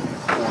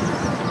corner.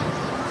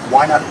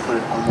 Why not put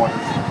it on one?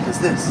 Because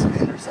this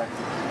intersects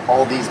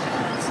all these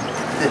points.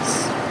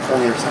 This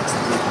only intersects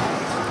these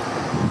points.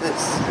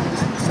 This is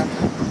in the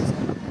center.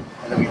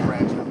 And then we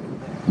branch out from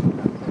there.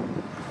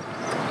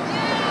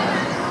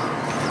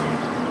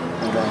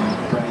 And then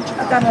branch Put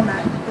out. that on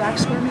that black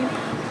square, maybe?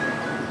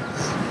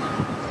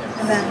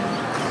 And then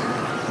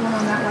one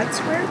on that white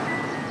square?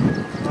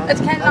 It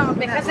cannot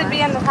because it'd be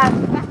in the path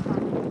of that one.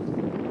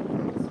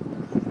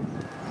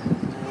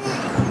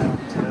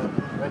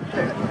 Right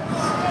there.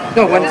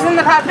 No, What is in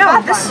the path of No,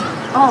 that this. one?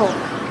 Oh,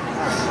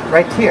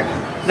 right here.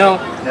 No.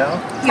 No?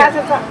 Path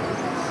of that.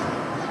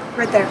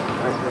 right there.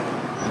 Right there.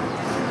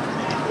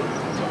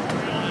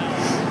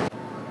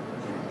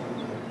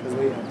 Because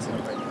we have some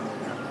right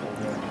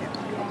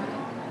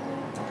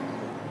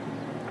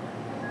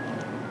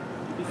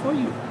Before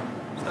you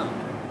stop.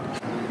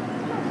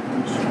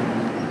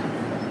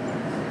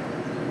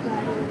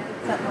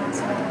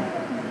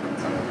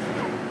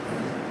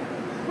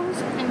 Those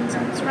things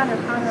it's rather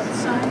hot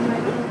outside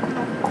might be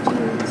helpful to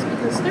use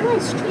because they're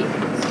nice trees.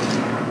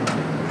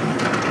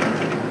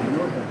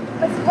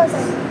 But suppose I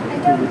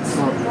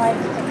don't like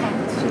the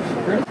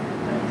Constitution.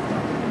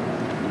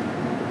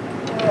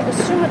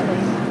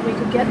 Assumedly, we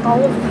could get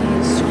all of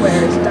these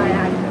squares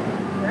diagonal,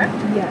 correct?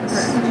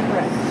 Yes.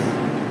 Correct.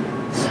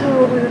 So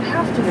what we would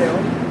have to do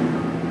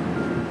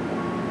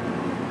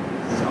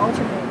is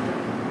alternate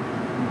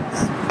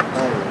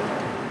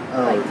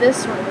like this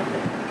sort of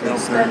thing.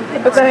 Because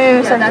then, But then yeah,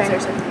 intersecting. that's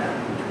intersecting.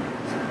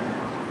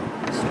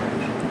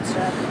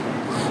 Instead.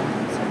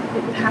 So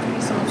it would have to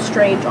be some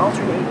strange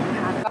alternating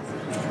pattern.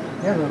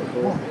 Yeah,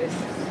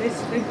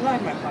 they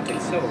line my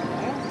pocket, so I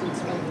often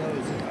spend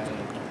those if I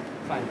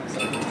find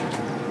myself.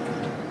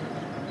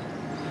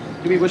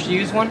 Do we wish to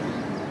use one?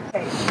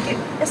 Okay.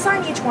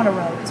 Assign each one a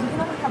row, because we can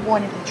only have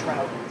one in each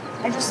row.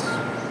 I just.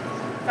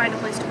 Find a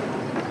place to put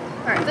them.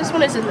 Alright, this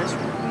one is in this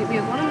row. We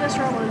have one in this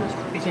row, one in this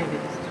row. We can't do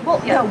this. Well,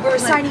 Yeah, no, we're like-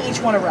 assigning each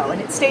one a row, and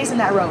it stays in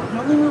that row. We can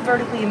only move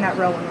vertically in that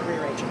row when we're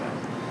rearranging them.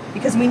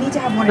 Because we need to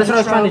have one That's in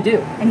what each I was trying to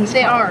row do. in each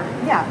They row. are.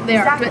 Yeah, They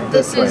exactly. are, but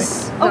this This way.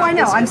 is. Oh, not I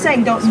know. this I'm way.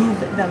 saying don't move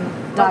them Don't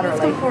move them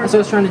laterally. forward. That's what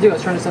I was trying to do. I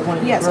was trying to set one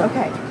in Yes, each row.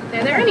 okay.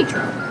 They're in each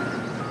row.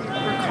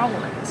 We're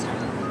columning this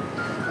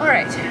time.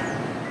 Alright.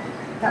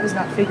 That was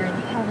not figuring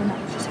the pattern, that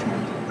was just trying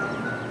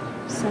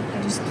to set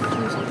I just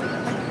threw something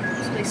up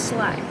there. So they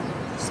slide.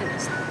 Sit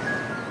this thing.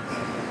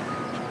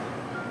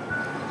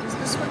 Does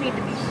this one need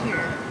to be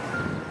here?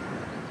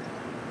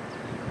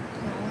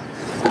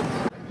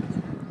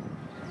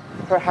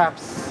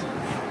 Perhaps.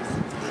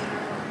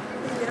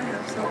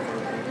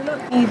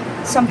 need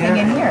something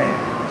in here.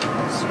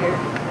 This here.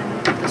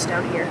 And put this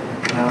down here.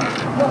 No.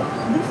 Well,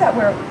 leave that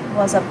where it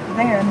was up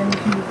there, and then we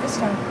can move this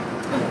down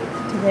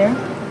to there.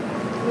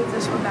 Move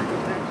this one back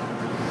up there.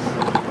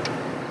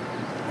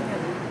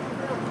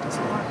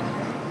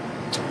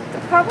 The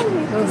problem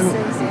with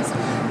this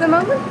is the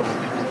moment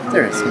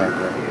There is smart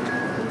refuge.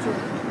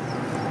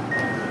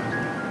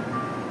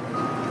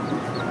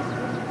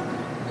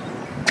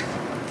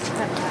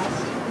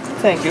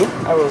 Thank you.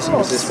 I will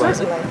use this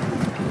wisely.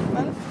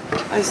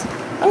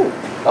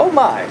 Oh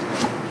my!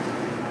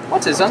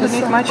 What is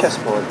underneath my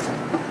chessboard?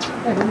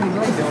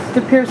 It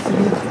appears to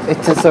be.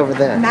 It's just over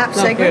there. Map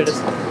No, here it segment. is.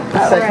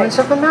 segments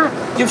of the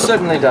map. You've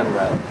certainly done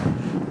well.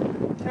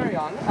 Carry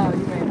on.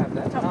 You may have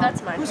that. Oh,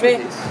 that's mine. Who's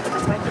with these?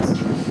 That's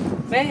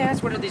mine. May I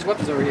ask, what are these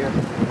weapons over here?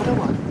 What are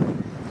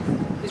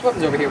what? These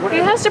weapons over here, what He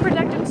are has to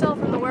protect himself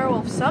from the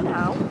werewolf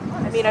somehow.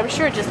 I mean, I'm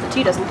sure just the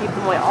tea doesn't keep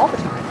them away all the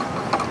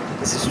time.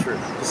 This is true.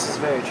 This is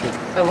very true.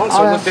 That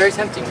longsword looked very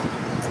tempting.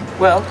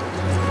 Well,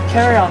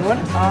 carry on. What?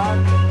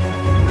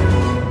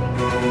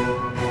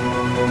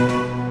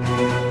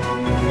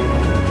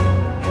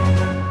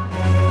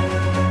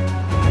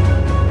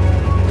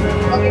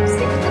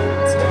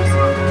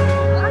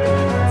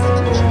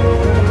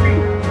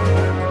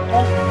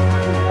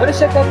 What is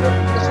check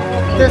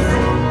that? This.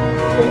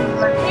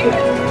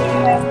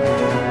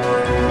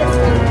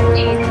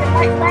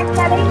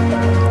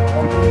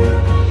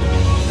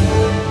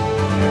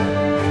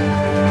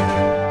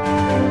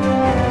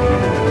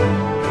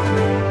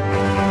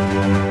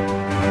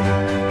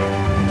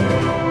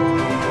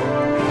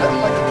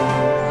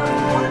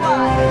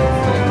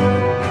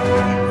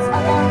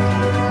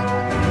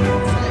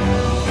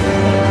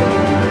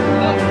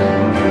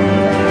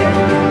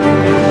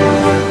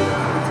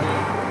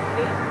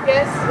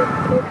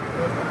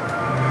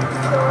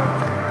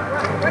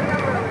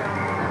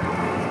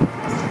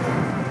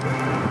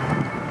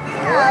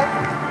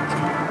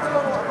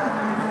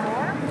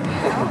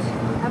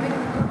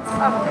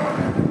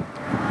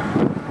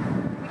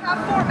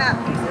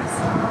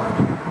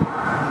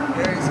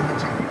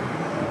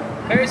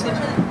 Very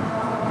simple.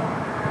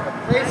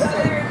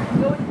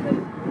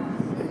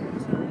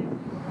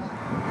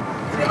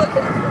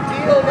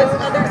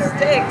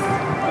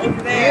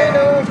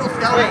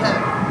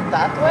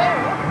 That way?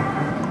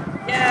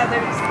 Yeah,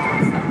 there's.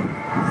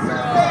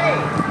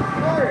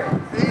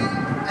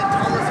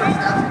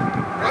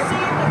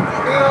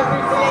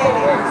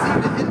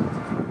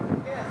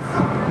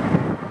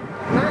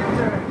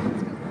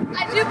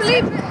 I do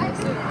believe it.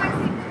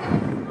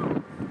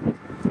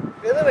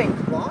 Really? Wait,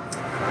 what?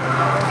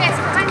 Yes,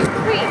 behind the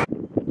tree.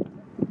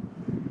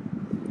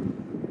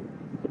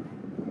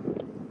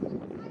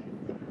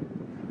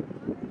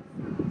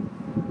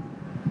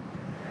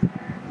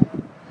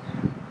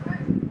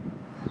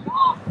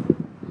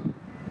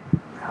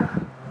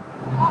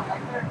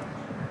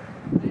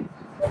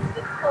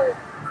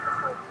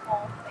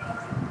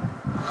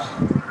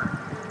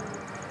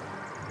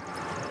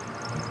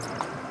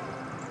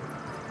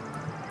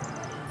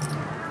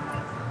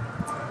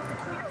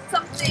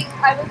 Something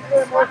I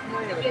was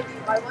more to give you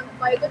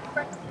by a good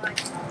friend of mine,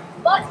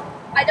 but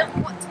I don't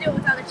want to do it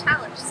without a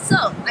challenge. So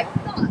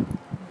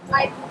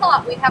I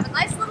thought we'd have a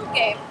nice little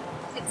game.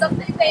 It's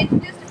something they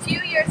introduced a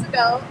few years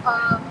ago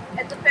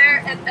at the fair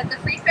at the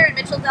free fair in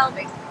Mitchell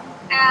Delving,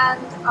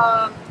 and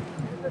well,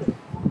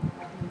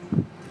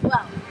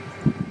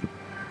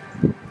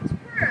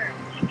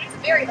 it's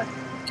very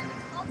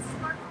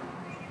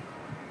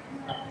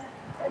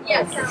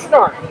yes,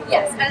 Snark.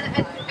 yes,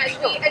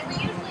 and we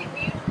usually.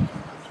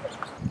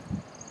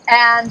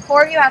 And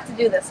four of you have to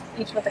do this,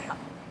 each with a cup.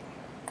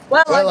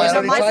 Well, I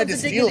already tried to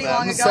steal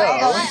them, so...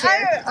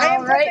 I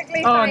am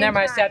perfectly fine. Oh, never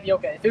mind, it's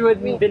tapioca. If it would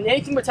have been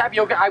anything but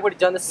tapioca, I would have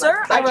done this.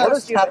 Sir, What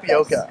is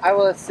tapioca? I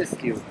will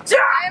assist you.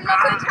 I am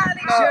not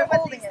entirely sure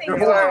what these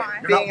things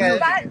are. Being a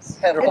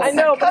I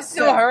know, but it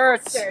still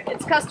hurts.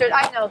 It's custard.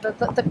 I know the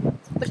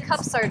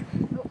cups are. It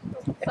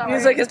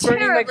feels like it's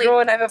burning my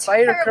groin. I have a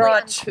fire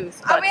crotch.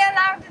 Are we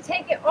allowed to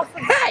take it off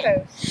of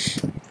the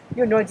stove?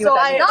 You have no idea So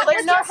what I that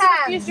place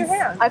means. use your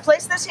hand. I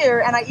place this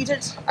here and I eat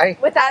it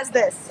as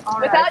this.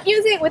 Without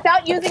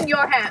using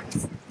your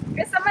hands.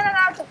 Is someone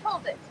allowed to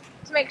hold it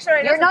to make sure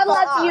it You're doesn't not fall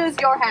allowed to off? use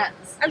your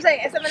hands. I'm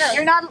saying, is someone else?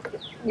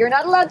 You're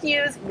not allowed to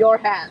use your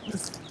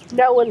hands.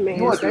 No one may.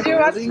 Do you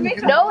want me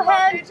to No hold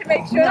hand. you to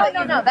make sure that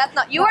No, that's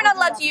not. You are not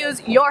allowed to use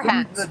your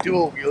hands. The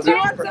dual wielder. Do you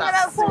want someone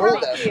else to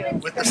hold you?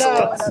 With the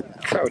swords.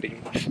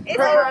 Crowdy.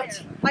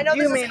 I know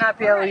You this may is not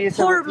be able to use it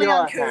with horribly your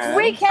uncouth. hand.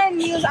 We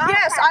can use our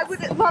Yes, I would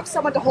love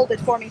someone to hold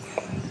it for me.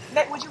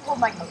 Would you hold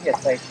my cup?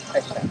 Yes, I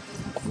shall.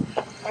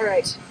 All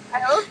right. I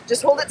hope.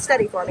 Just hold it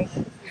steady for me.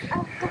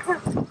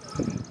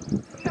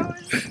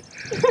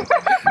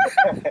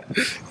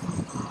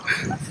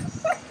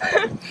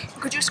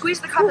 Could you squeeze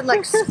the cup and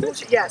like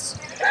smoosh it? Yes.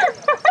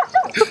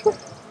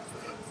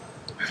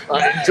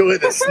 I enjoy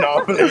the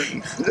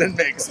snarling. It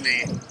makes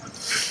me...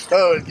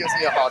 Oh, it gives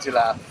me a hearty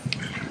laugh.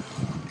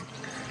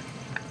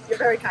 You're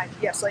very kind.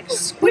 Yes, like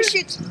squish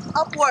it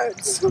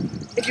upwards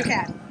if you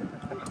can.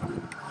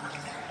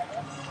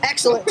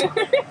 Excellent.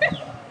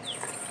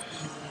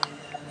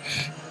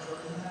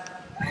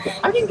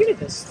 I'm getting good at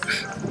this.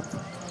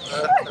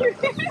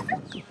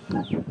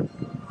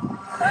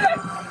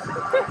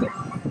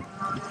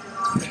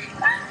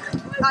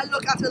 I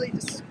look utterly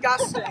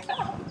disgusting.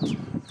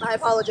 I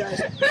apologize.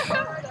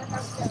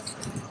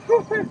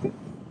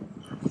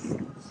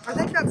 I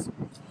think that's.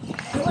 I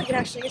feel like it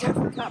actually is half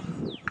the cup.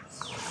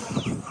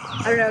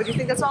 I don't know. Do you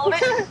think that's all of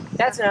it?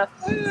 That's enough.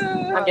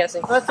 I'm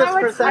guessing. What's this I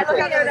look percentage?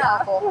 at it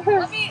awful.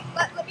 Let me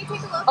take a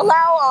look.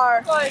 Allow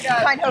our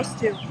kind host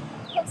to.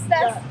 What's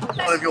that?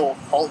 One of your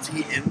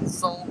faulty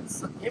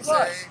insults, you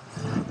say?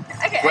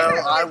 Okay,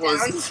 Well, I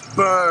was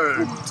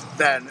burned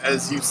then,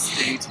 as you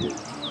stated.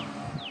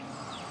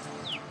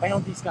 Why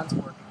don't these guns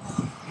work?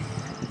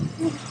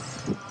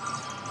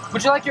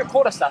 Would you like your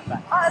quota stuff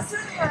back? As soon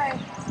as I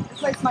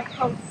replace my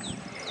coat,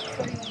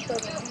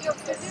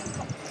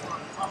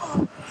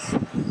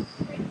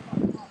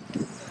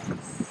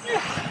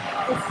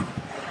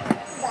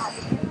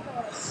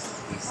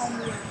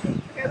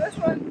 Okay, this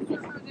one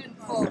didn't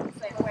fall the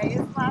same way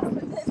as last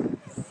one did.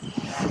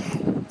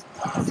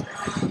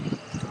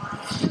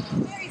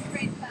 Very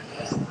strange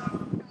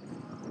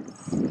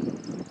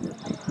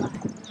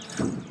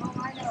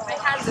my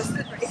hands are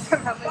slippery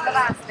from the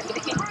last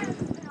lady.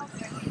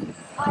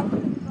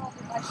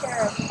 my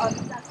share of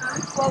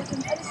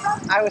explosions, and it's not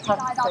I would have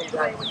died to off say the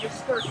way that. when your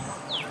skirt.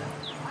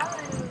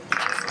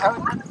 I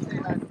would have to say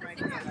that,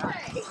 Frankie.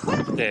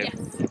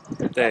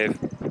 Dave.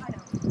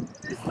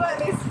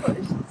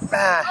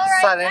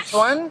 Silent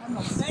one.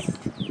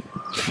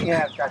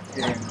 Yeah, I've got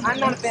to get in. I'm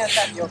not a fan of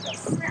tapioca.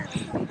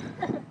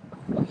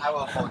 I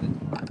will hold it.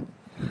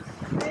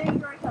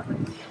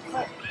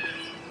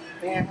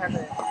 May I have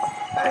it?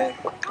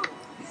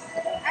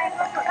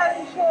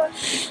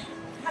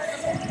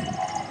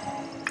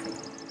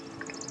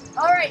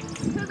 Alright,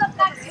 who's up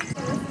next? This is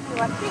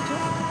one teacher.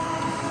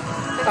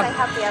 Because I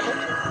have the other two.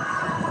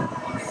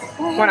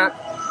 Why not?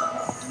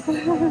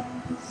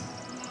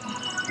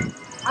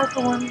 I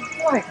for one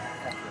like.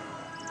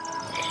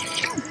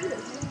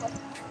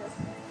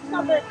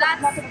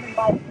 That's Not gonna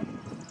invite you.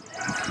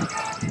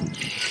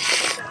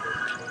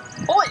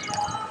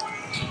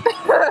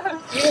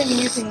 Even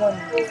using one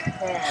hand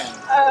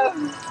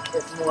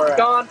is more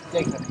Gone.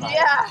 dignified.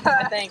 yeah,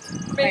 I think.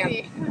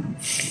 maybe.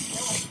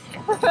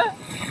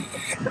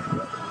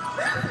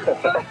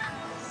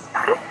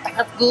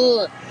 That's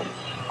good.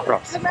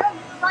 Gross.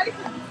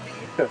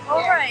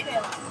 Alright.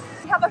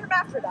 We have a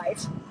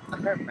hermaphrodite. A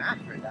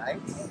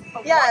hermaphrodite?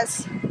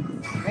 Yes.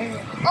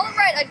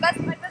 Alright, I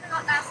better not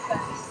ask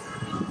that.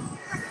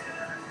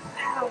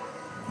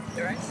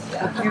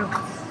 Thank you.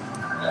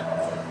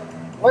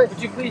 What?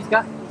 Would you please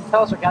tell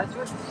us what got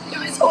into it?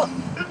 It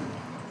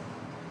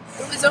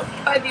was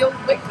owned by the old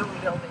Waco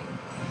building.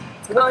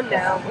 It's gone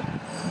now.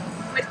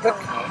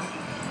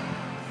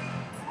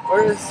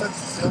 Where is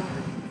such building?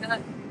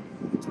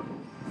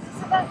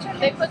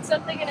 They put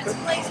something in its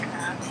place,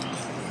 perhaps.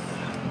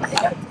 They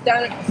got it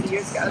down a couple of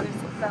years ago. There's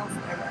something else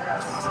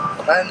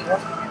there. And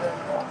what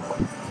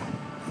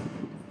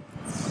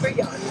We're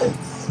young.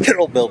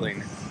 Fiddle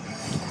building.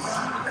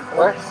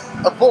 What?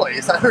 A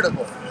voice. I heard a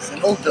voice.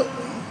 An old building.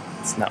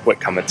 It's not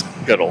Whitcomb, it's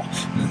Goodall.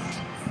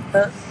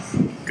 Huh?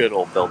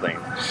 Goodall building.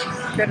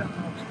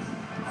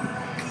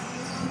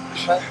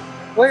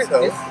 Where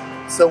So, is...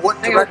 so what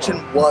Hang on.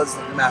 direction was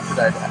the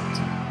hermaphrodite at?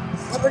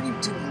 What are you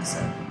doing,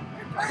 sir?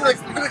 You're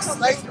gonna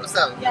slice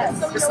yourself. Yes.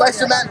 So we You know slice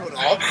your where manhood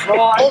off.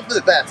 Broad. Hope for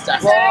the best,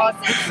 actually.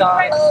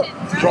 Broadside.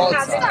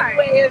 Broadside.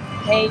 Way of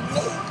hanging.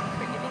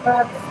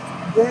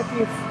 There have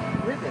these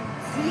ribbons.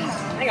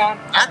 Hang on.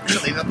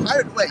 Actually, the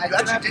pirate way, you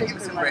actually did give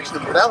us information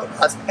without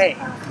us paying.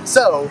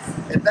 So,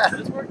 in that,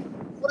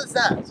 what is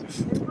that?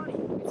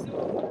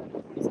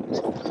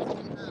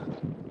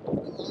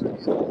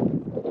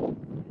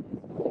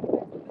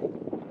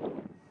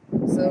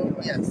 So,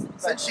 yes,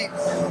 essentially,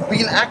 we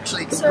can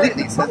actually complete these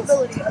things.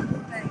 probability of the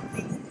thing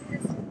being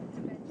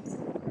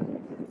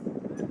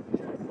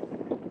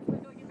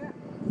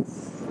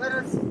Let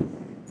us use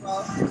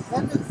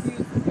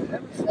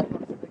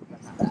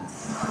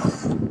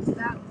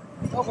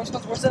Oh, we're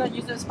still not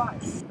using it as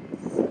 5.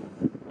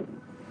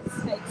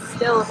 It's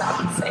still about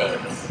the same.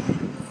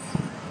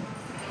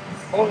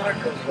 Old art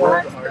goes old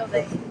art.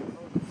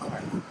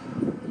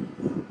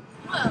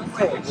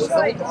 Hey, was old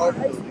art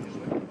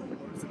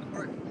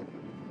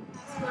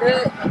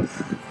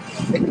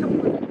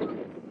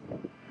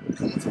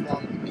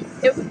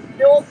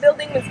The old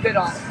building was good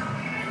on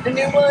it. The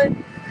new one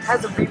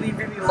has a really,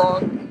 really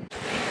long.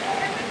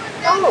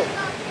 Oh!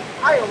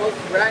 I almost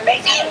ran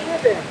into a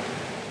ribbon.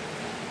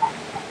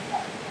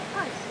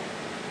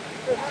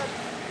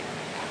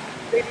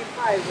 Baby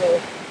pie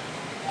will.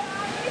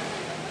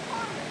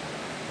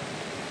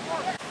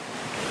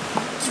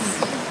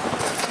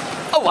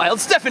 A wild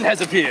Stefan has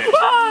appeared.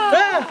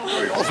 Rah,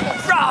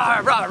 rah,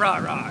 rah, rah,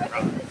 rah.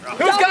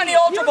 Who's got any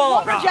Ultra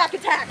Ball? lumberjack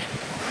attack.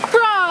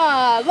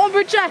 Hurrah!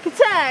 Lumberjack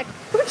attack!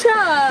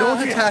 Hurrah!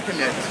 Don't attack him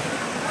yet.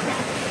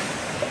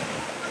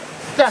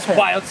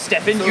 Wild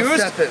Stefan So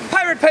used Stefan.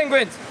 pirate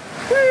penguins. So,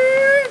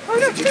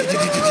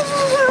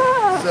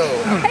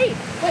 Hey, wait,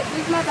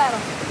 where's my battle?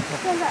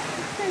 Turn that.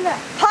 Turn that.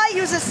 Pi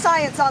uses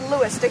science on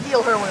Lewis to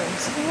heal her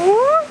wounds.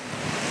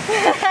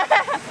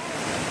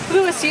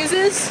 Lewis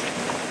uses.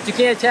 You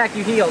can't attack,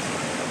 you healed.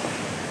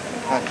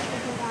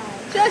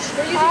 Shush,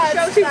 we're using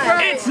show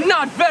time. It's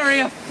not very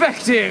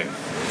effective.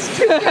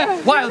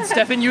 Wild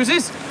Stefan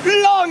uses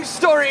long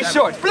story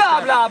short,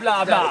 blah blah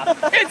blah blah.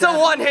 It's a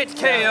one-hit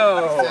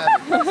KO.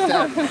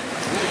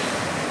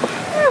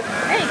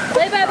 Hey,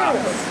 play by the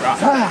rules.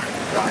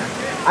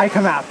 I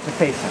come out to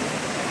face him.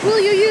 Will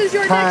you use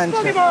your next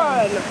Punch.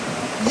 Pokemon?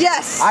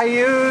 Yes. I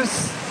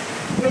use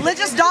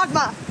Religious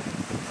dogma.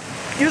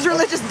 Use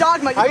religious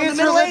dogma. I You're use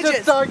the Middle religious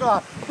Ages.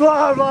 dogma.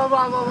 Blah blah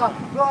blah blah blah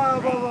blah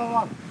blah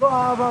blah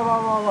blah blah blah blah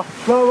blah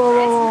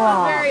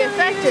blah. Very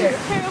effective.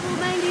 Terrible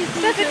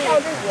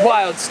 90s.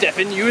 While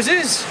Stefan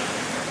uses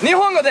日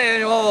本語で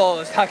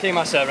書き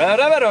ました.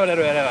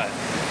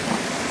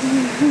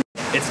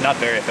 It's not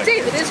very effective.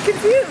 David is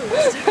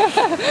confused.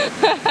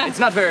 It's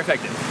not very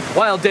effective.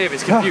 While Dave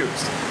is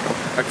confused.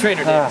 Our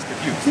trainer Dave is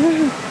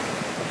confused.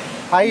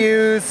 I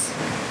use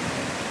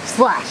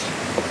slash.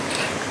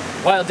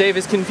 While Dave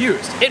is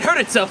confused. It hurt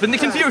itself in the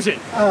confusion.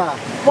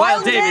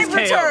 Wild Dave is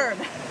Dave KO. return.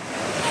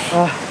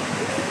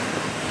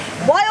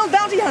 Wild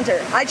Bounty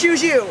Hunter. I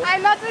choose you.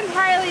 I'm not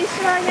entirely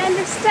sure I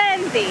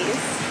understand these.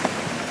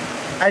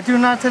 I do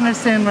not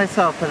understand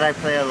myself, but I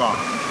play along.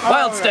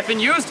 While Stefan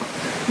used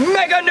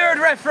Mega Nerd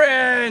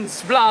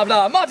Reference! Blah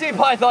blah. Monty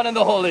Python and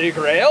the Holy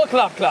Grail.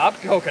 Clap clap.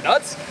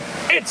 Coconuts.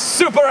 It's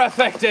super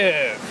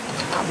effective.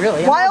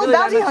 Really? Wild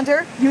Bounty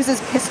Hunter uses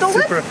pistol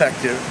whip. Super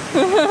effective.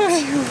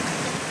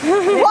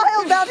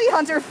 Wild Bounty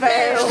Hunter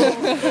fails.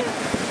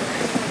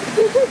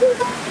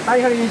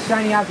 Bounty Hunter uses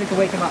shiny object to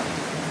wake him up.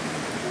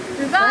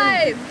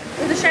 Revive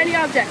with a shiny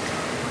object.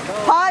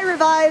 Pi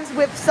revives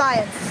with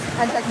science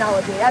and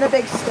technology and a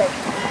big stick.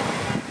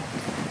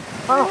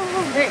 Oh,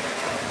 hey.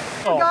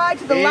 Guide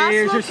to the last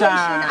Here's your location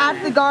sign.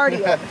 at the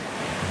Guardian.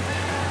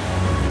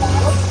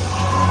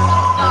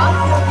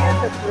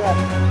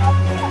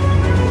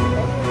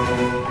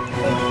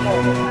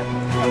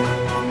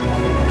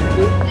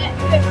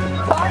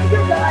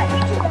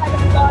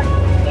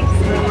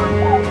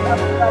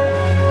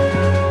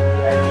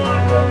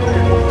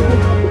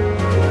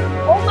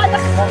 Oh my god!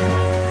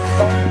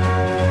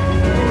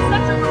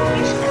 Such a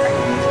location.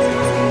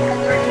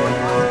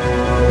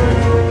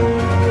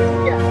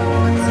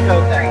 Let's go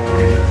there.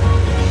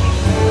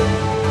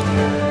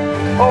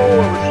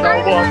 Oh,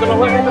 snowball's gonna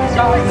let me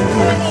inside.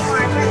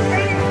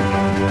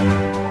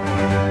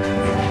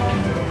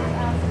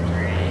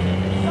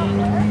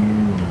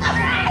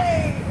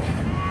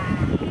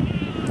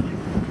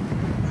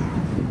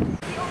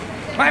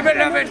 My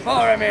beloved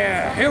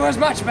Boromir, he was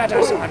much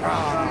better, son.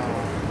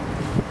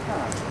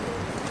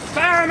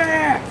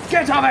 Boromir,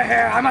 get over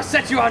here! I must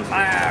set you on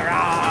fire!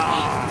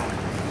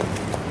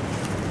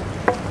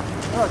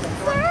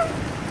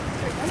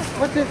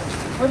 What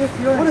is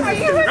your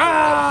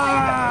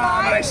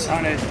My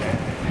son is dead.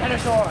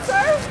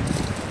 Sir?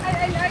 I know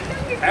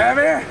you're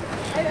Boromir,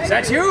 is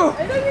that you?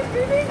 I know you're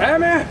dreaming.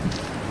 Boromir,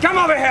 come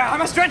over here! I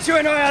must drench you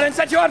in oil and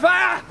set you on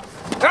fire!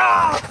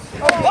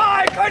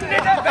 Why couldn't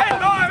it have been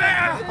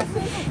Boromir?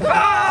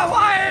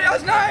 Why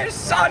does my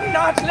son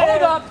not live?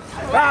 Hold up!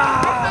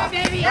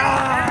 Baby,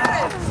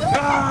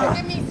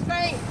 give me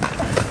strength.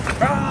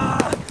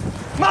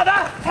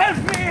 Mother, help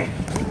me!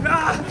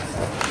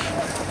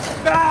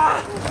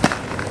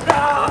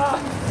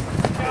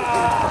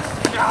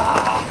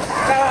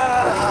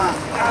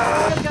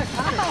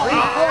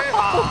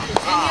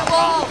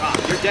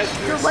 You're dead.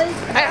 You're late.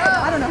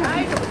 I don't know how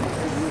to do it.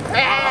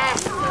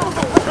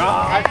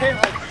 I hit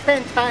like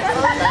 10 times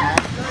on that.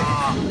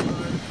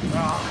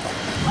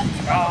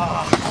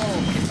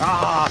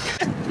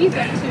 He's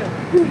dead too.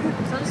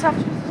 So just have to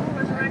use the whole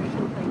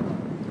resurrection thing.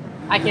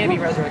 I can't be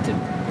resurrected.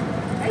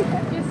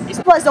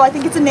 Plus, though, I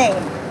think it's a name.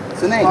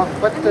 It's a name.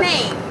 What's the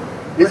Name.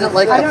 Is it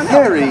like I a don't know.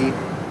 fairy,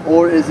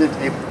 or is it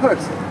a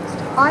person?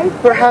 I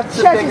Perhaps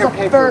the Chet bigger is a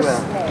paper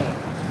first will. name.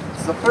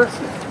 It's the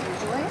first name.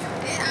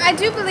 I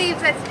do believe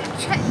that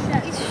it's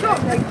short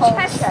They for call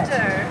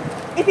Chester.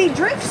 If he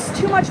drinks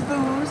too much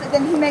booze,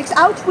 then he makes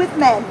out with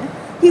men.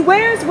 He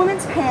wears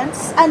women's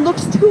pants and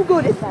looks too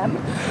good in them.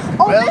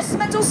 All Well, this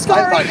mental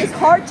scarring like is it.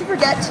 hard to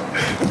forget.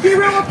 The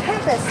hero of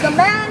campus, the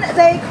man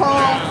they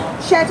call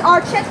Chet.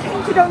 Our Chet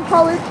came to Doane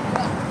College.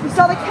 He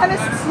saw the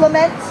chemists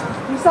lament.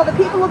 He saw the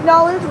people of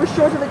knowledge were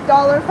short of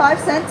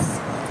 $1.05.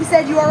 He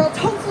said, "You are all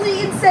totally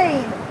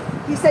insane."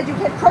 He said, "You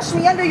can crush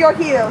me under your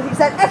heel." He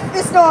said, "F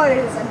this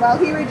noise." And while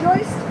he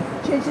rejoiced,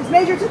 changed his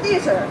major to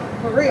theater.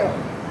 For real.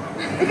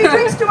 If he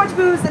drinks too much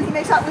booze, then he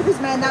makes out with his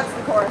men. That's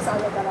the chorus. I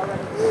read that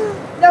already.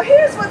 Now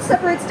here's what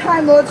separates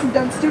Time Lords from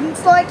Doane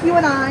students like you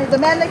and I. The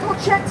man they call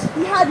Chet,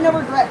 he had no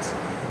regret.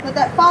 Let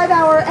that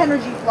 5-hour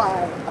energy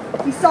fly.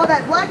 He saw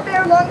that black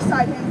bear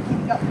alongside him,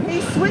 keeping up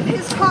pace with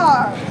his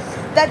car.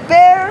 That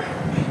bear,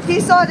 he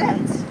saw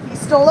Dent. He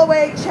stole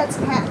away Chet's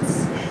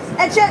pants.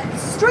 And Chet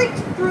streaked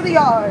through the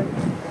yard.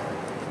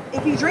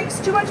 If he drinks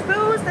too much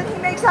booze, then he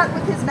makes out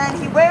with his men.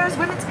 He wears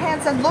women's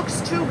pants and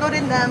looks too good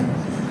in them.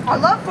 Our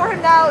love for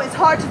him now is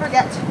hard to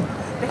forget.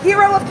 The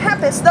hero of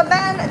campus, the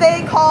man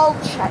they call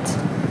Chet.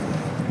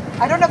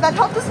 I don't know if that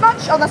helped us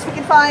much, unless we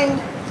can find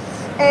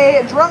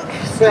a drunk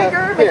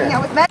streaker making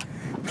out with men.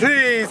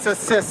 Please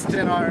assist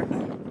in our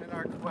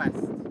quest.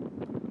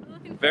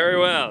 Very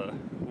well.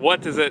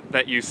 What is it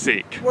that you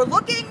seek? We're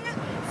looking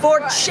for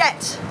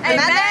Chet. The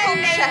man they call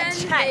Chet.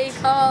 They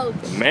called.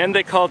 The man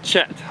they call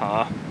Chet,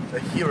 huh? The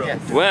hero.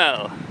 Yes.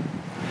 Well,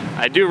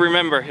 I do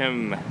remember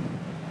him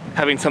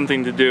having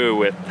something to do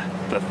with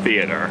the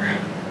theater.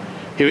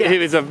 He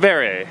was a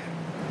very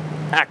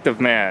active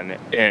man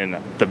in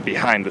the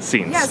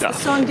behind-the-scenes Yes, stuff.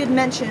 the song did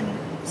mention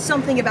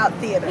something about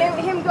theater.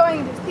 Him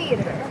going to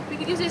theater. We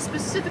could use a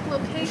specific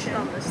location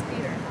on this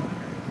theater.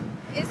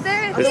 Is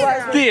there a This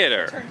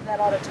theater?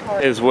 theater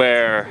is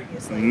where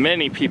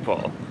many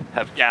people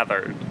have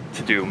gathered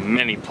to do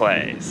many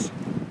plays.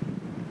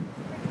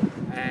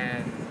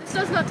 And This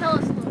does not tell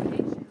us the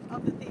location.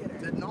 Of the theater.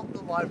 Did not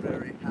the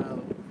library have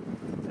an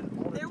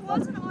There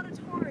was an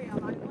auditorium.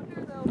 I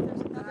wonder though if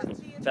there's another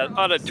theater. That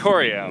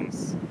auditorium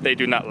they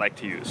do not like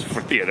to use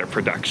for theater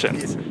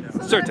productions.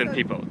 Certain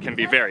people can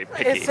be very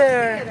picky. Is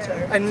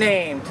there a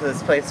name to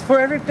this place?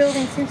 For every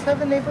building seems to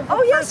have a name of a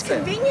Oh yes,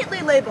 person.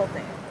 conveniently labeled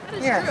thing. That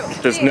is Yes.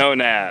 true. It is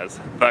known as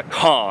the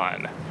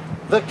Con.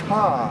 The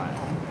Con.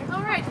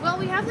 All right. Well,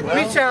 we have the name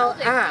We of the shall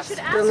building. ask We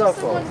should the ask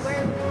locals. someone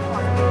where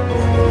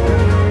we are.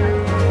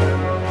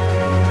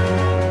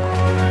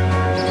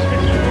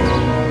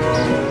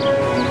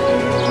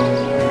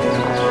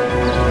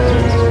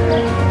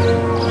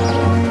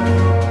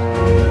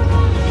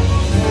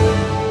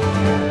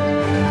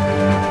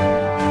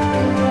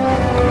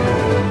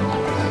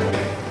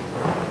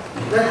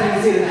 Let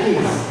me see the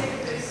keys.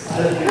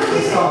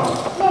 The song.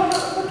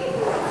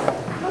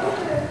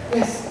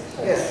 Yes,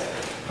 yes.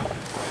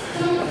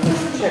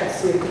 Let's check,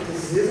 see if this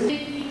is it.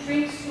 He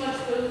drinks too much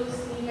booze,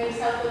 he makes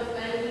out with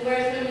men, he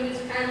wears women's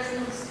pants and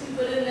looks too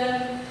good in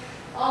them.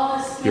 All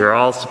this. You're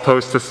all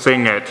supposed to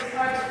sing it. It's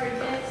hard to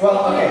forget.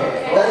 Well,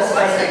 okay, let's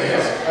start there.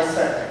 Let's start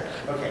there.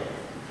 Okay.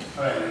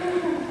 Alright.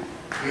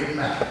 Read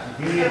map.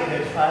 You need a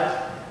pitch 5?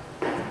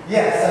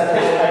 Yes,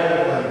 pitch 5.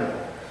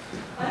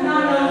 I'm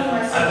not known for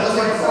myself. I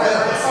wasn't quite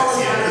up to 6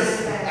 years.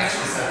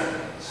 Actually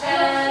 7.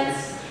 And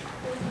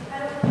I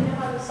don't really know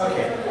how to say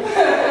Okay. it. I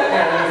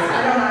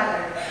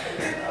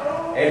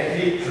don't either. If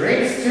he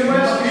drinks too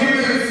much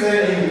booze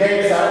and he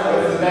makes out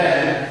with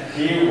men,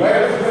 he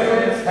wears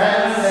women's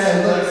pants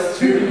and looks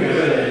too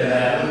good in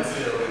them.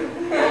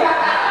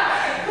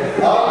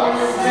 All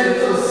his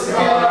gentle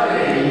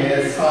scarring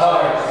is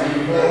hard to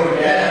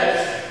forget.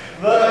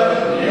 The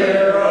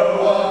hero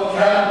of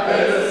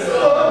campus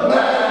of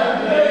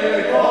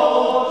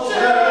magical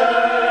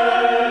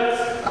church.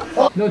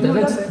 no,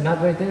 that's not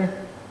right there.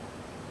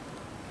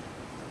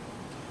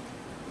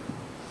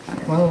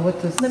 Well,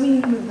 what does? Let me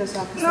move this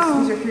up because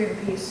No. these are 3 of a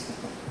piece.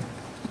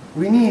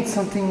 We need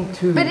something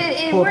to But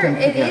it pull worked. them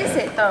It together. is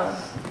it though.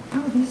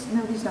 No,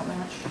 these don't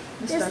match.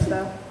 This Yes. does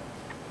though.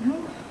 No.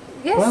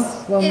 Yes.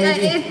 Well,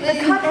 maybe-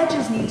 The cut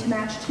edges need to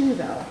match too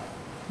though.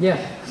 Yeah.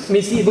 I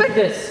mean, see, look at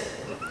this.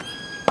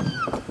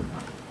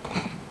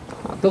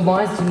 The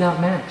lines do not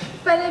match.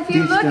 But if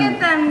you These look don't. at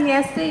them,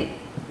 yes,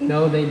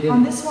 No, they On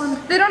didn't. this one,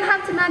 they don't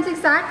have to match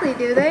exactly,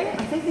 do they? I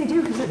think they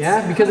do because it's.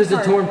 Yeah, because it's a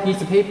hard. torn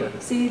piece of paper.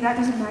 See, that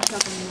doesn't match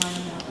up when you line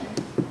them that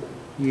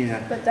way. Yeah.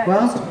 But that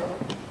well, does too.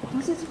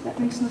 Does it? That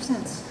makes no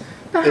sense.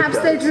 Perhaps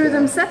they does, drew yeah.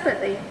 them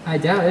separately. I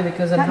doubt it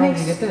because then That how did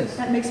makes, you get this?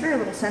 That makes very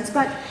little sense,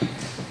 but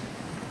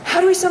how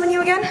do we summon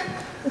you again?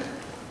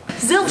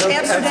 Zilch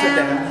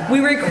Amsterdam, we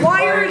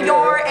require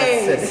your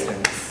aid.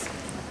 assistance.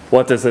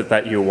 What is it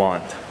that you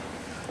want?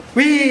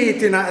 We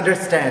do not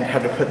understand how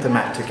to put the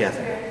map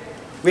together.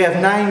 We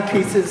have 9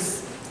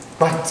 pieces,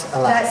 but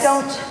alas, That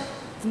don't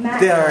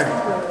match They are-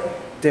 properly.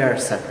 they are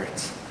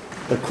separate.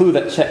 The clue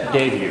that Chet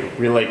gave you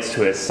relates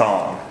to his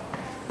song.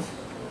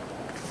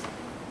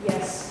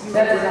 Yes, you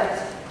read that.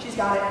 She's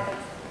got it.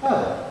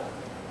 Oh.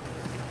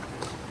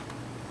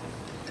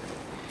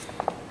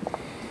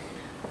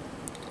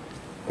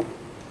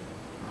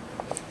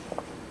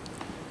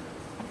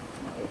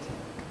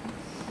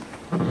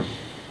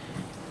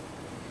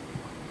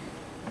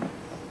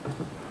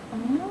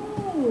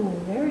 Oh,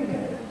 very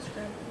good.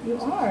 You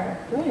are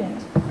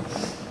brilliant.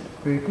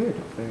 Very good,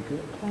 very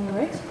good. All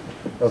right.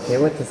 Okay,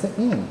 what does it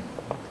mean?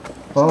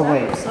 Oh,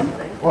 wait.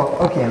 Something. Well,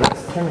 okay,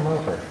 let's turn them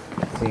over.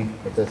 See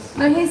what this.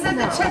 No, he said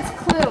the Chet's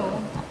clue.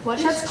 What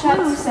is Chet's clue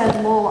Chet's?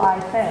 said, "Lol, I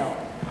failed."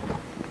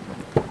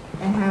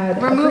 And had.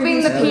 a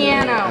Removing the previous-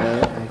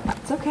 piano.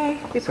 It's okay.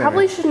 We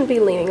probably shouldn't be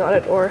leaning on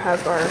it or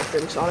have our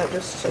drinks on it,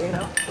 just so you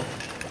know.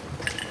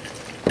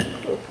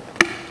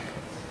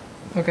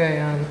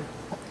 Okay,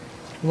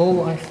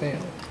 lol, I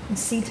failed.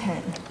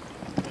 C10.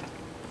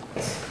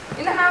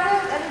 You know how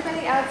there's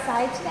everybody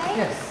outside today?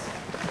 Yes.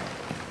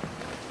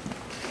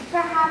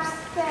 Perhaps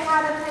they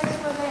had a place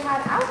where they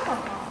had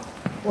alcohol.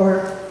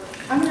 Or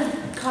I'm gonna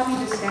copy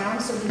this down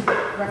so we can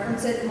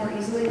reference it more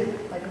easily,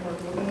 like when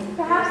we're looking.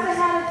 Perhaps they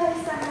had a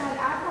place that had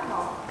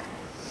alcohol.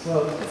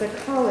 Well, It's a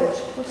college.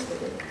 Of course they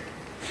did.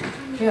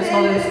 Yes, Then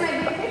all this this. might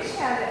be a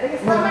picture of it,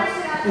 because how well, much did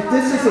if alcohol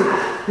this is have? a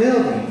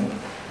building,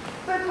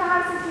 But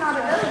perhaps it's not a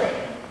building.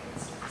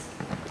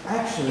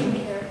 actually,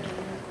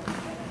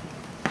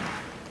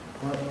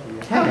 well,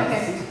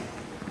 Okay.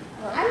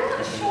 I'm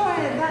not sure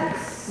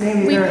that's...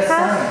 maybe We there are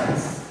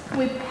passed- signs.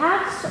 We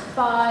passed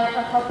by a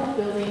couple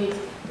buildings,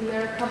 and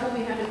there are a couple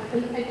we haven't.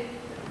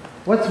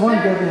 What's one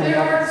building I There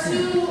are haven't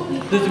seen? two we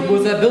There was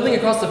haven't. that building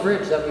across the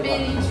bridge that we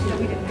Maybe left.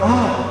 two.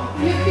 Ah,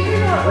 We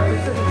figured out where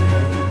to.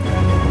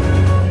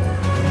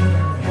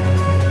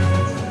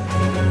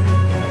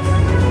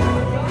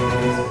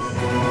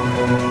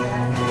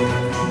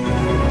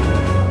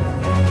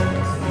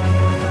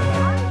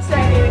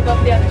 Sorry, I need to go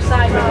up the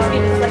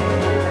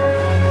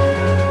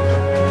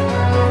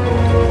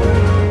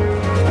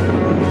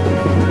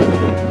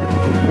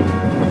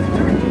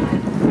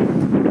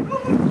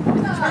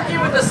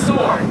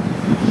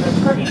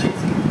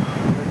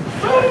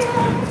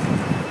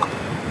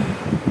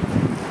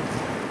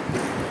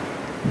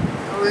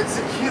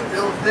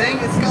thing.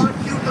 It's got a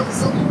cute little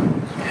soul. I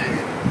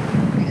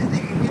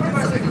think you can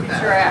do something with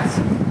that. Your ass.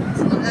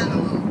 And a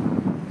little.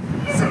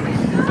 Sorry.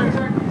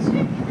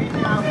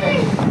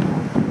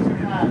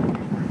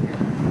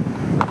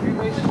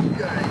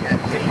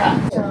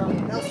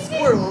 Now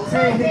squirrels He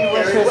carry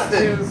wishes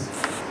weapons. to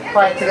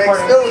fight Makes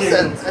according no to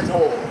sense at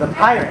all. the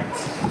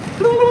pirates. So,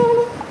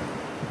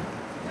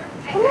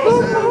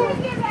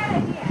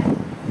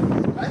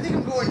 I think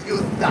I'm going to go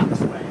that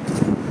way.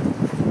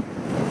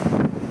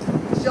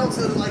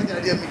 Chelsea doesn't like the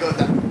idea of me going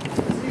that way.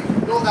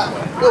 Go that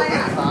way. Go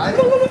 55.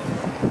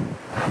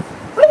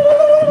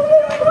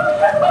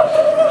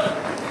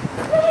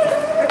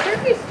 The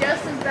turkey's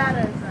just as bad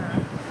as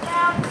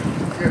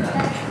turkey.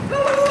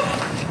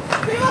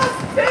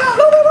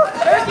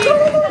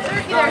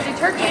 There's a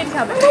turkey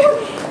incoming.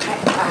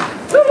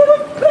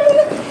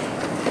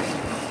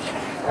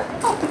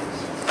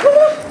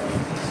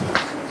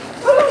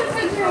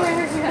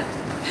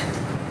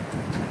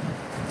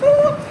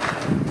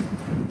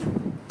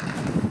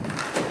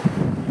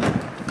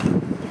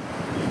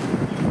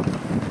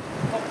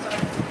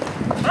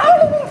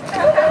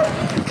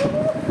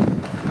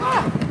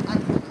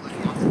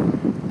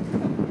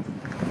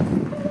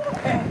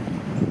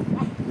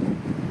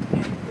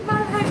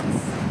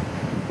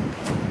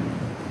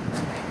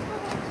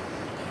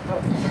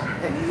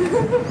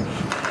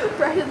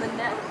 Right in the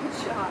neck. Good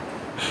shot.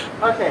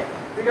 Okay,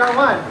 we got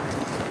one.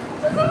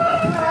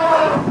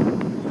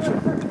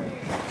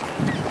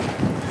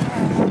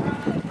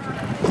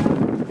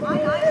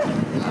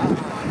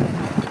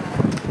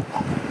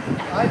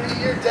 I mean,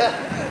 you're dead.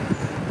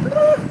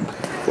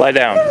 Lie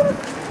down.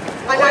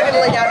 I'm not going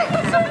to lay down.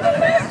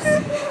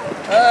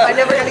 I'm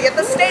never going to get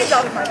the stage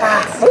out of my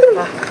pants.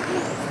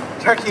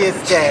 Turkey is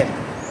dead.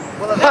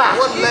 Well, I have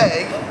one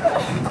leg.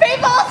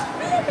 People!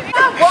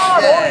 Whoa,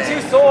 I'm holding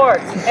two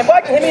swords. And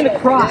why hit me in the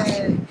crotch?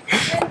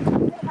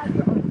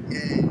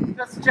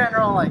 Just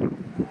general, like,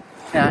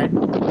 yeah.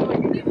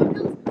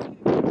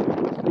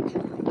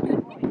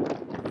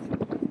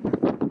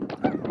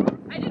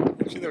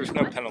 Actually, there was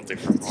no penalty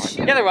for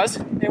lying. Yeah, there was.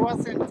 There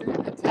wasn't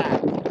an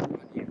attack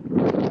on you.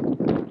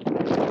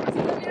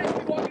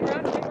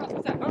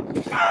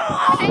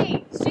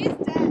 Hey, she's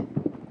dead.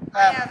 I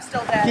am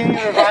still dead. Can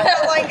you revive?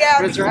 Still lying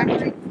down. Resurrect?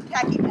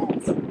 Khaki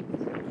pants.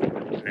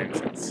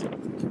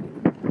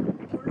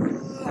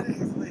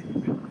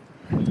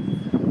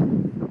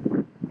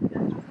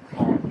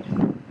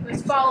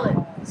 Who's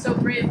fallen so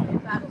bravely in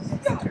battle.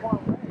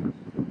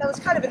 That was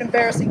kind of an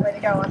embarrassing way to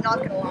go, I'm not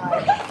going to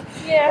lie.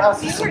 Yeah,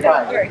 you were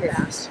doing very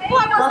fast. Well,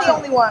 I was the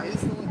only one I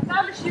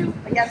found a shoe.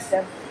 against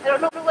him. I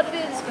don't know what it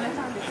is, but I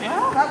found it.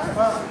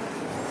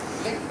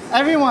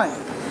 Everyone,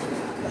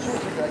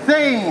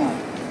 thing.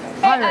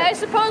 Hey, I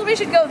suppose we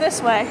should go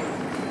this way.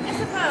 I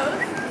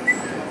suppose.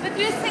 But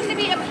you seem to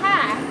be a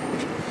pack.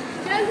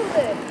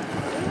 Gentlemen.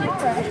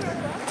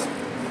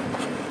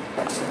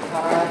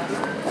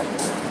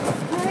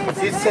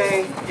 You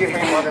say you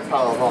hate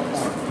waterfowl of all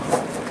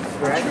forms,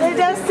 correct? There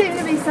does seem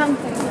to be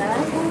something there.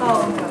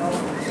 Oh, no.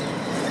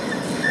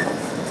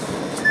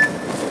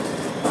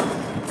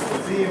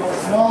 The evil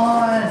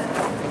swan.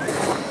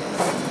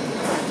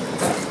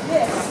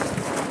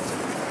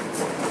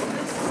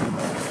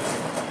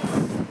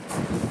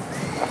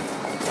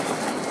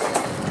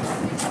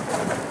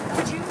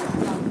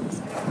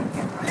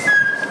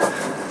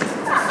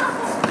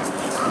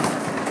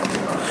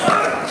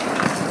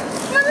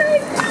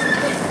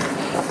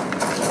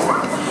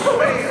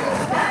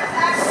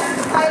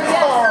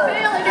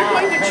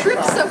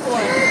 Trip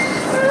someone.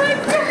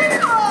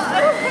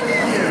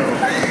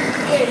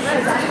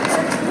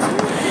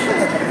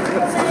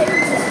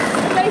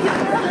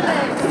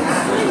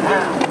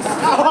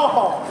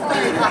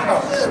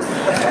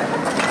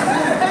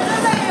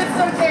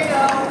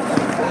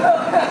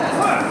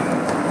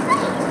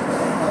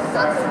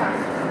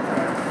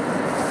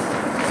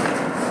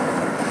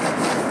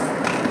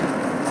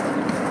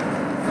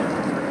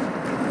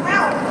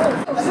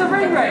 It's a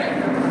ring ring.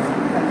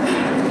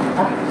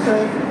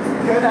 Actually,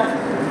 good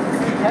at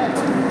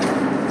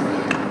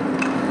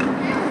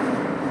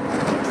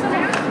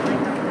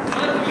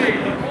Suddenly,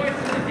 the voice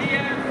of the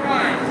DM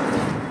cries.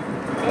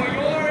 For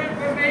your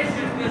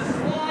information, the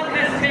swan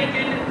has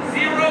taken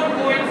 0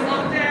 points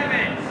of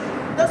damage.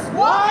 The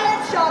swan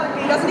headshot at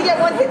me. Doesn't he get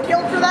one hit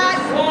killed for that?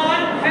 The swan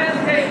has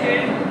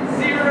taken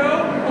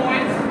 0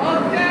 points of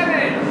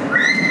damage.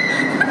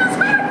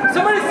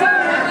 Somebody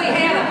summon Emily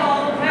Hannah.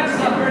 All have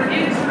suffered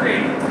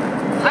injury.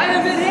 I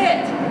have been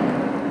hit.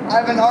 I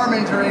have an arm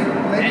injury.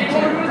 Maybe two.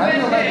 Anyone who I has have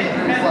a been leg hit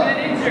injury as has well.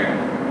 been injured.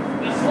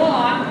 The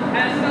swan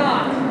has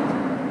not.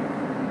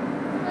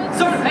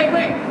 So, hey,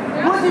 wait.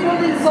 Who's the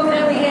ability to summon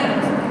Emily Hannah?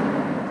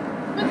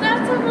 But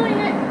that's only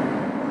it.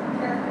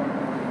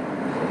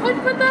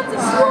 But that's a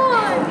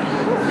swan.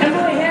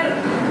 Emily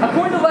Hannah.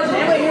 According to legend,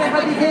 Emily Hannah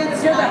had the hand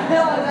scare the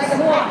hell out of that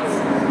swans.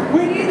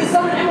 We need to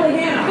summon Emily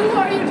Hannah. Who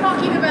are you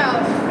talking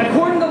about?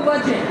 According to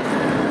legend,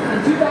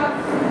 in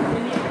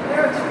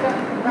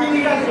 2008,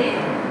 2008,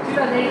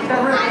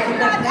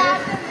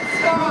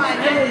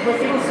 Emily was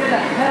able to scare the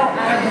hell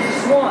out of the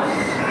swan.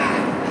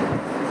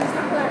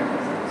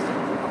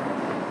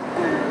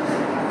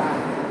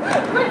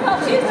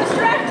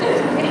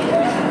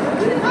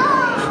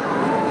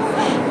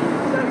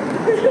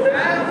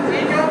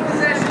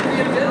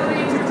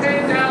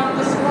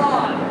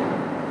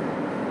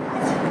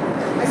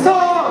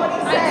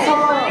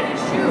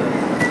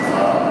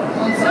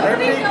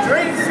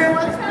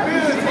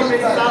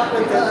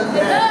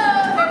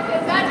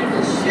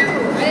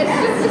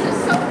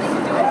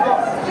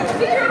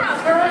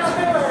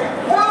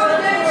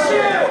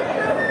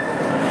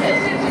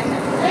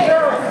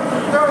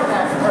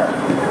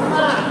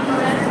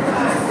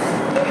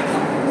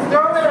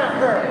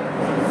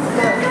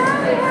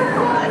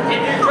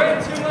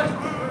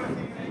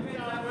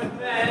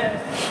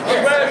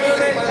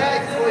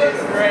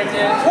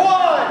 Brayden. 1!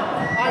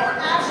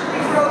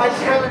 I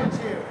challenge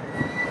you.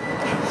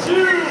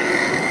 Shoot!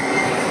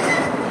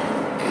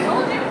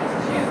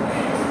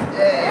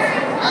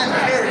 I'm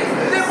carrying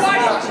this. Then why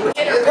don't you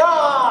hit him?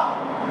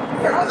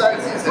 Because I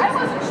was using I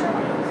wasn't sure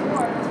what it was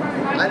for. That's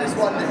why I just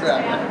wanted to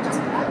grab it.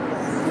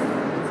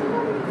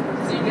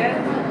 Is he dead?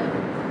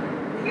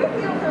 You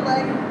healed her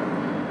leg.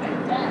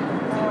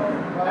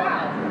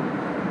 Wow.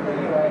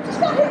 Anyway. Just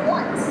got hit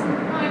once.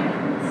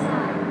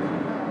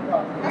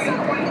 That's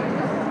not going to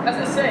kill. As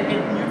I say, you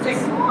take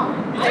it away.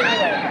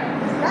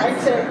 I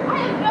say,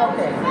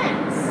 okay.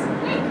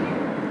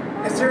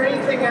 Is there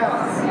anything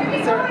else?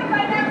 Is there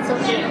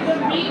something? The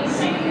meat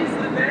she is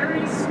the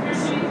very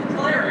squishy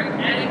cleric,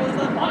 and it was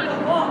the final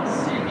boss.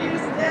 She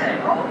is dead.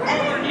 Okay.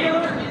 The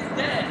healer is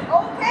dead.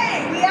 Okay,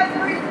 we have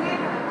three. We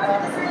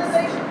have this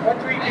realization. What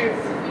do we do?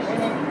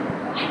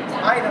 Any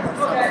item or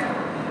something?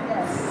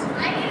 Yes.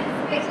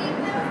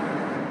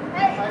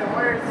 Hey,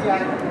 where's the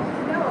item?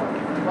 No.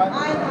 What?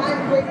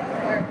 I'm waiting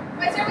for her.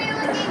 What are we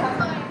looking for?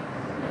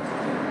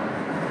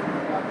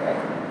 Okay.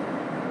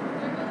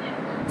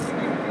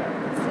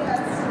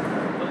 Yes.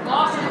 The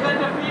boss has been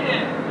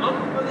defeated. Look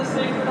for the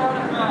sacred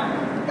artifact.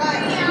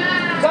 Guys.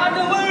 Time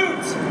to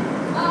loot!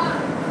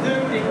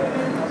 Looting.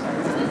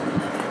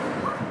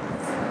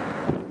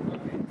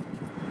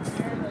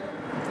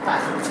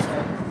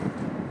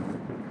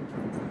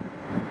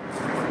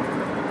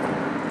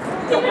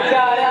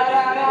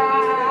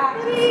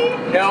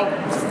 Nope.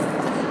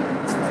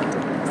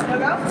 No,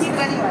 go? Keep it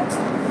anyway.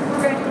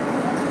 We're ready.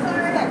 Let's put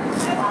her in there.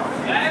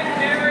 That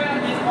area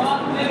is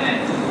off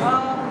limits.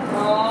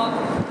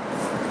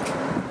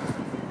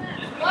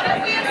 What if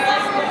we It's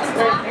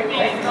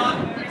not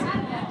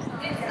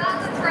It's not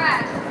the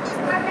trash.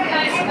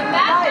 Okay, the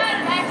map had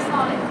an X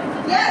on it.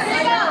 Yes,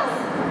 I know.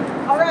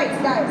 All right,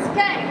 guys.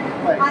 Okay.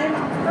 I'm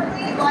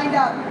currently lined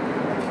up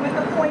with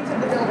the point of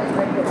the building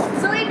right here.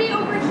 So it'd be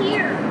over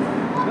here.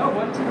 No,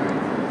 what?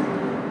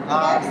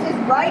 X is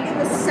right in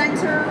the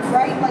center,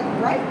 right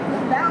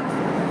about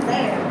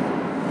there.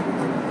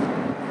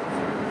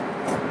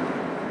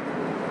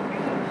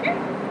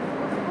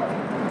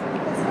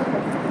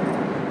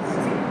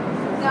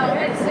 No,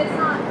 it's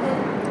not.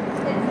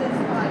 It's this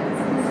one.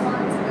 This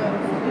one's good.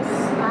 This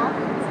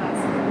happens.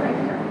 That's right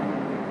here.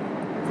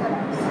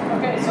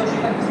 Okay, so she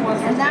got this one.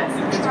 And that's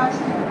the trash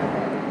can right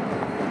there.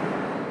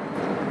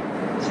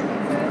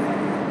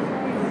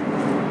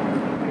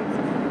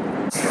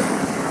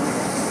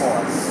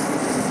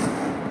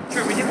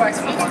 True, we did buy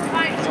some. What?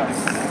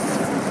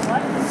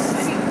 I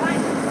need to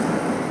find it.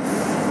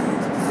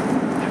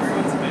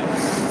 everyone's been.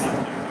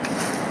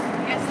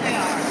 Yes, they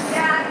are.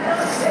 Yeah,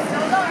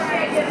 those are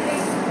right.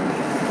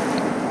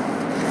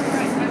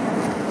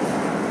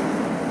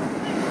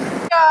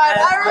 God, I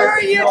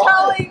remember you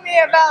telling me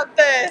about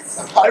this.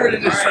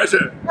 Pirated his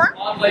treasure.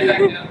 I'll play back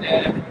down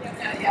there.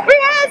 We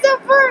had the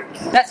fork.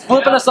 That's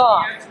flipping us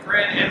off.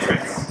 Grand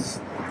entrance.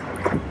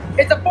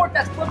 It's a fork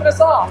that's flipping us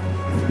off.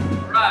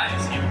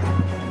 Rise here.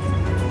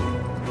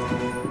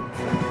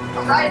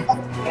 Right.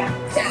 Yeah.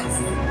 Yes.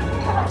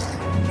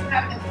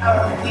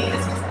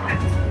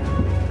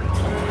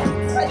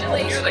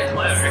 Congratulations. You're the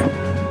cleric.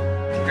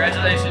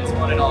 Congratulations,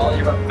 one and all.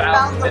 You have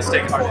found the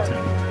mystic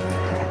artifact.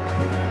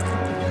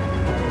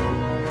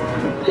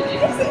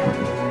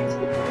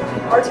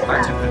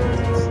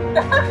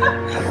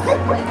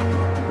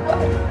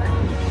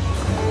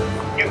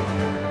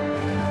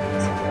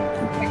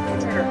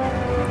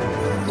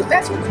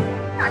 That's what.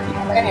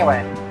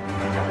 Anyway.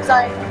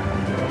 Sorry.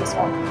 This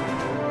one.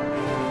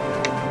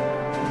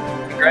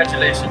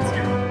 Congratulations,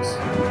 heroes.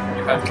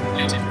 You have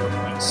completed your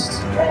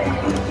quest.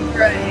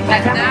 Right.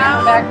 And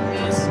now, back to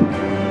this.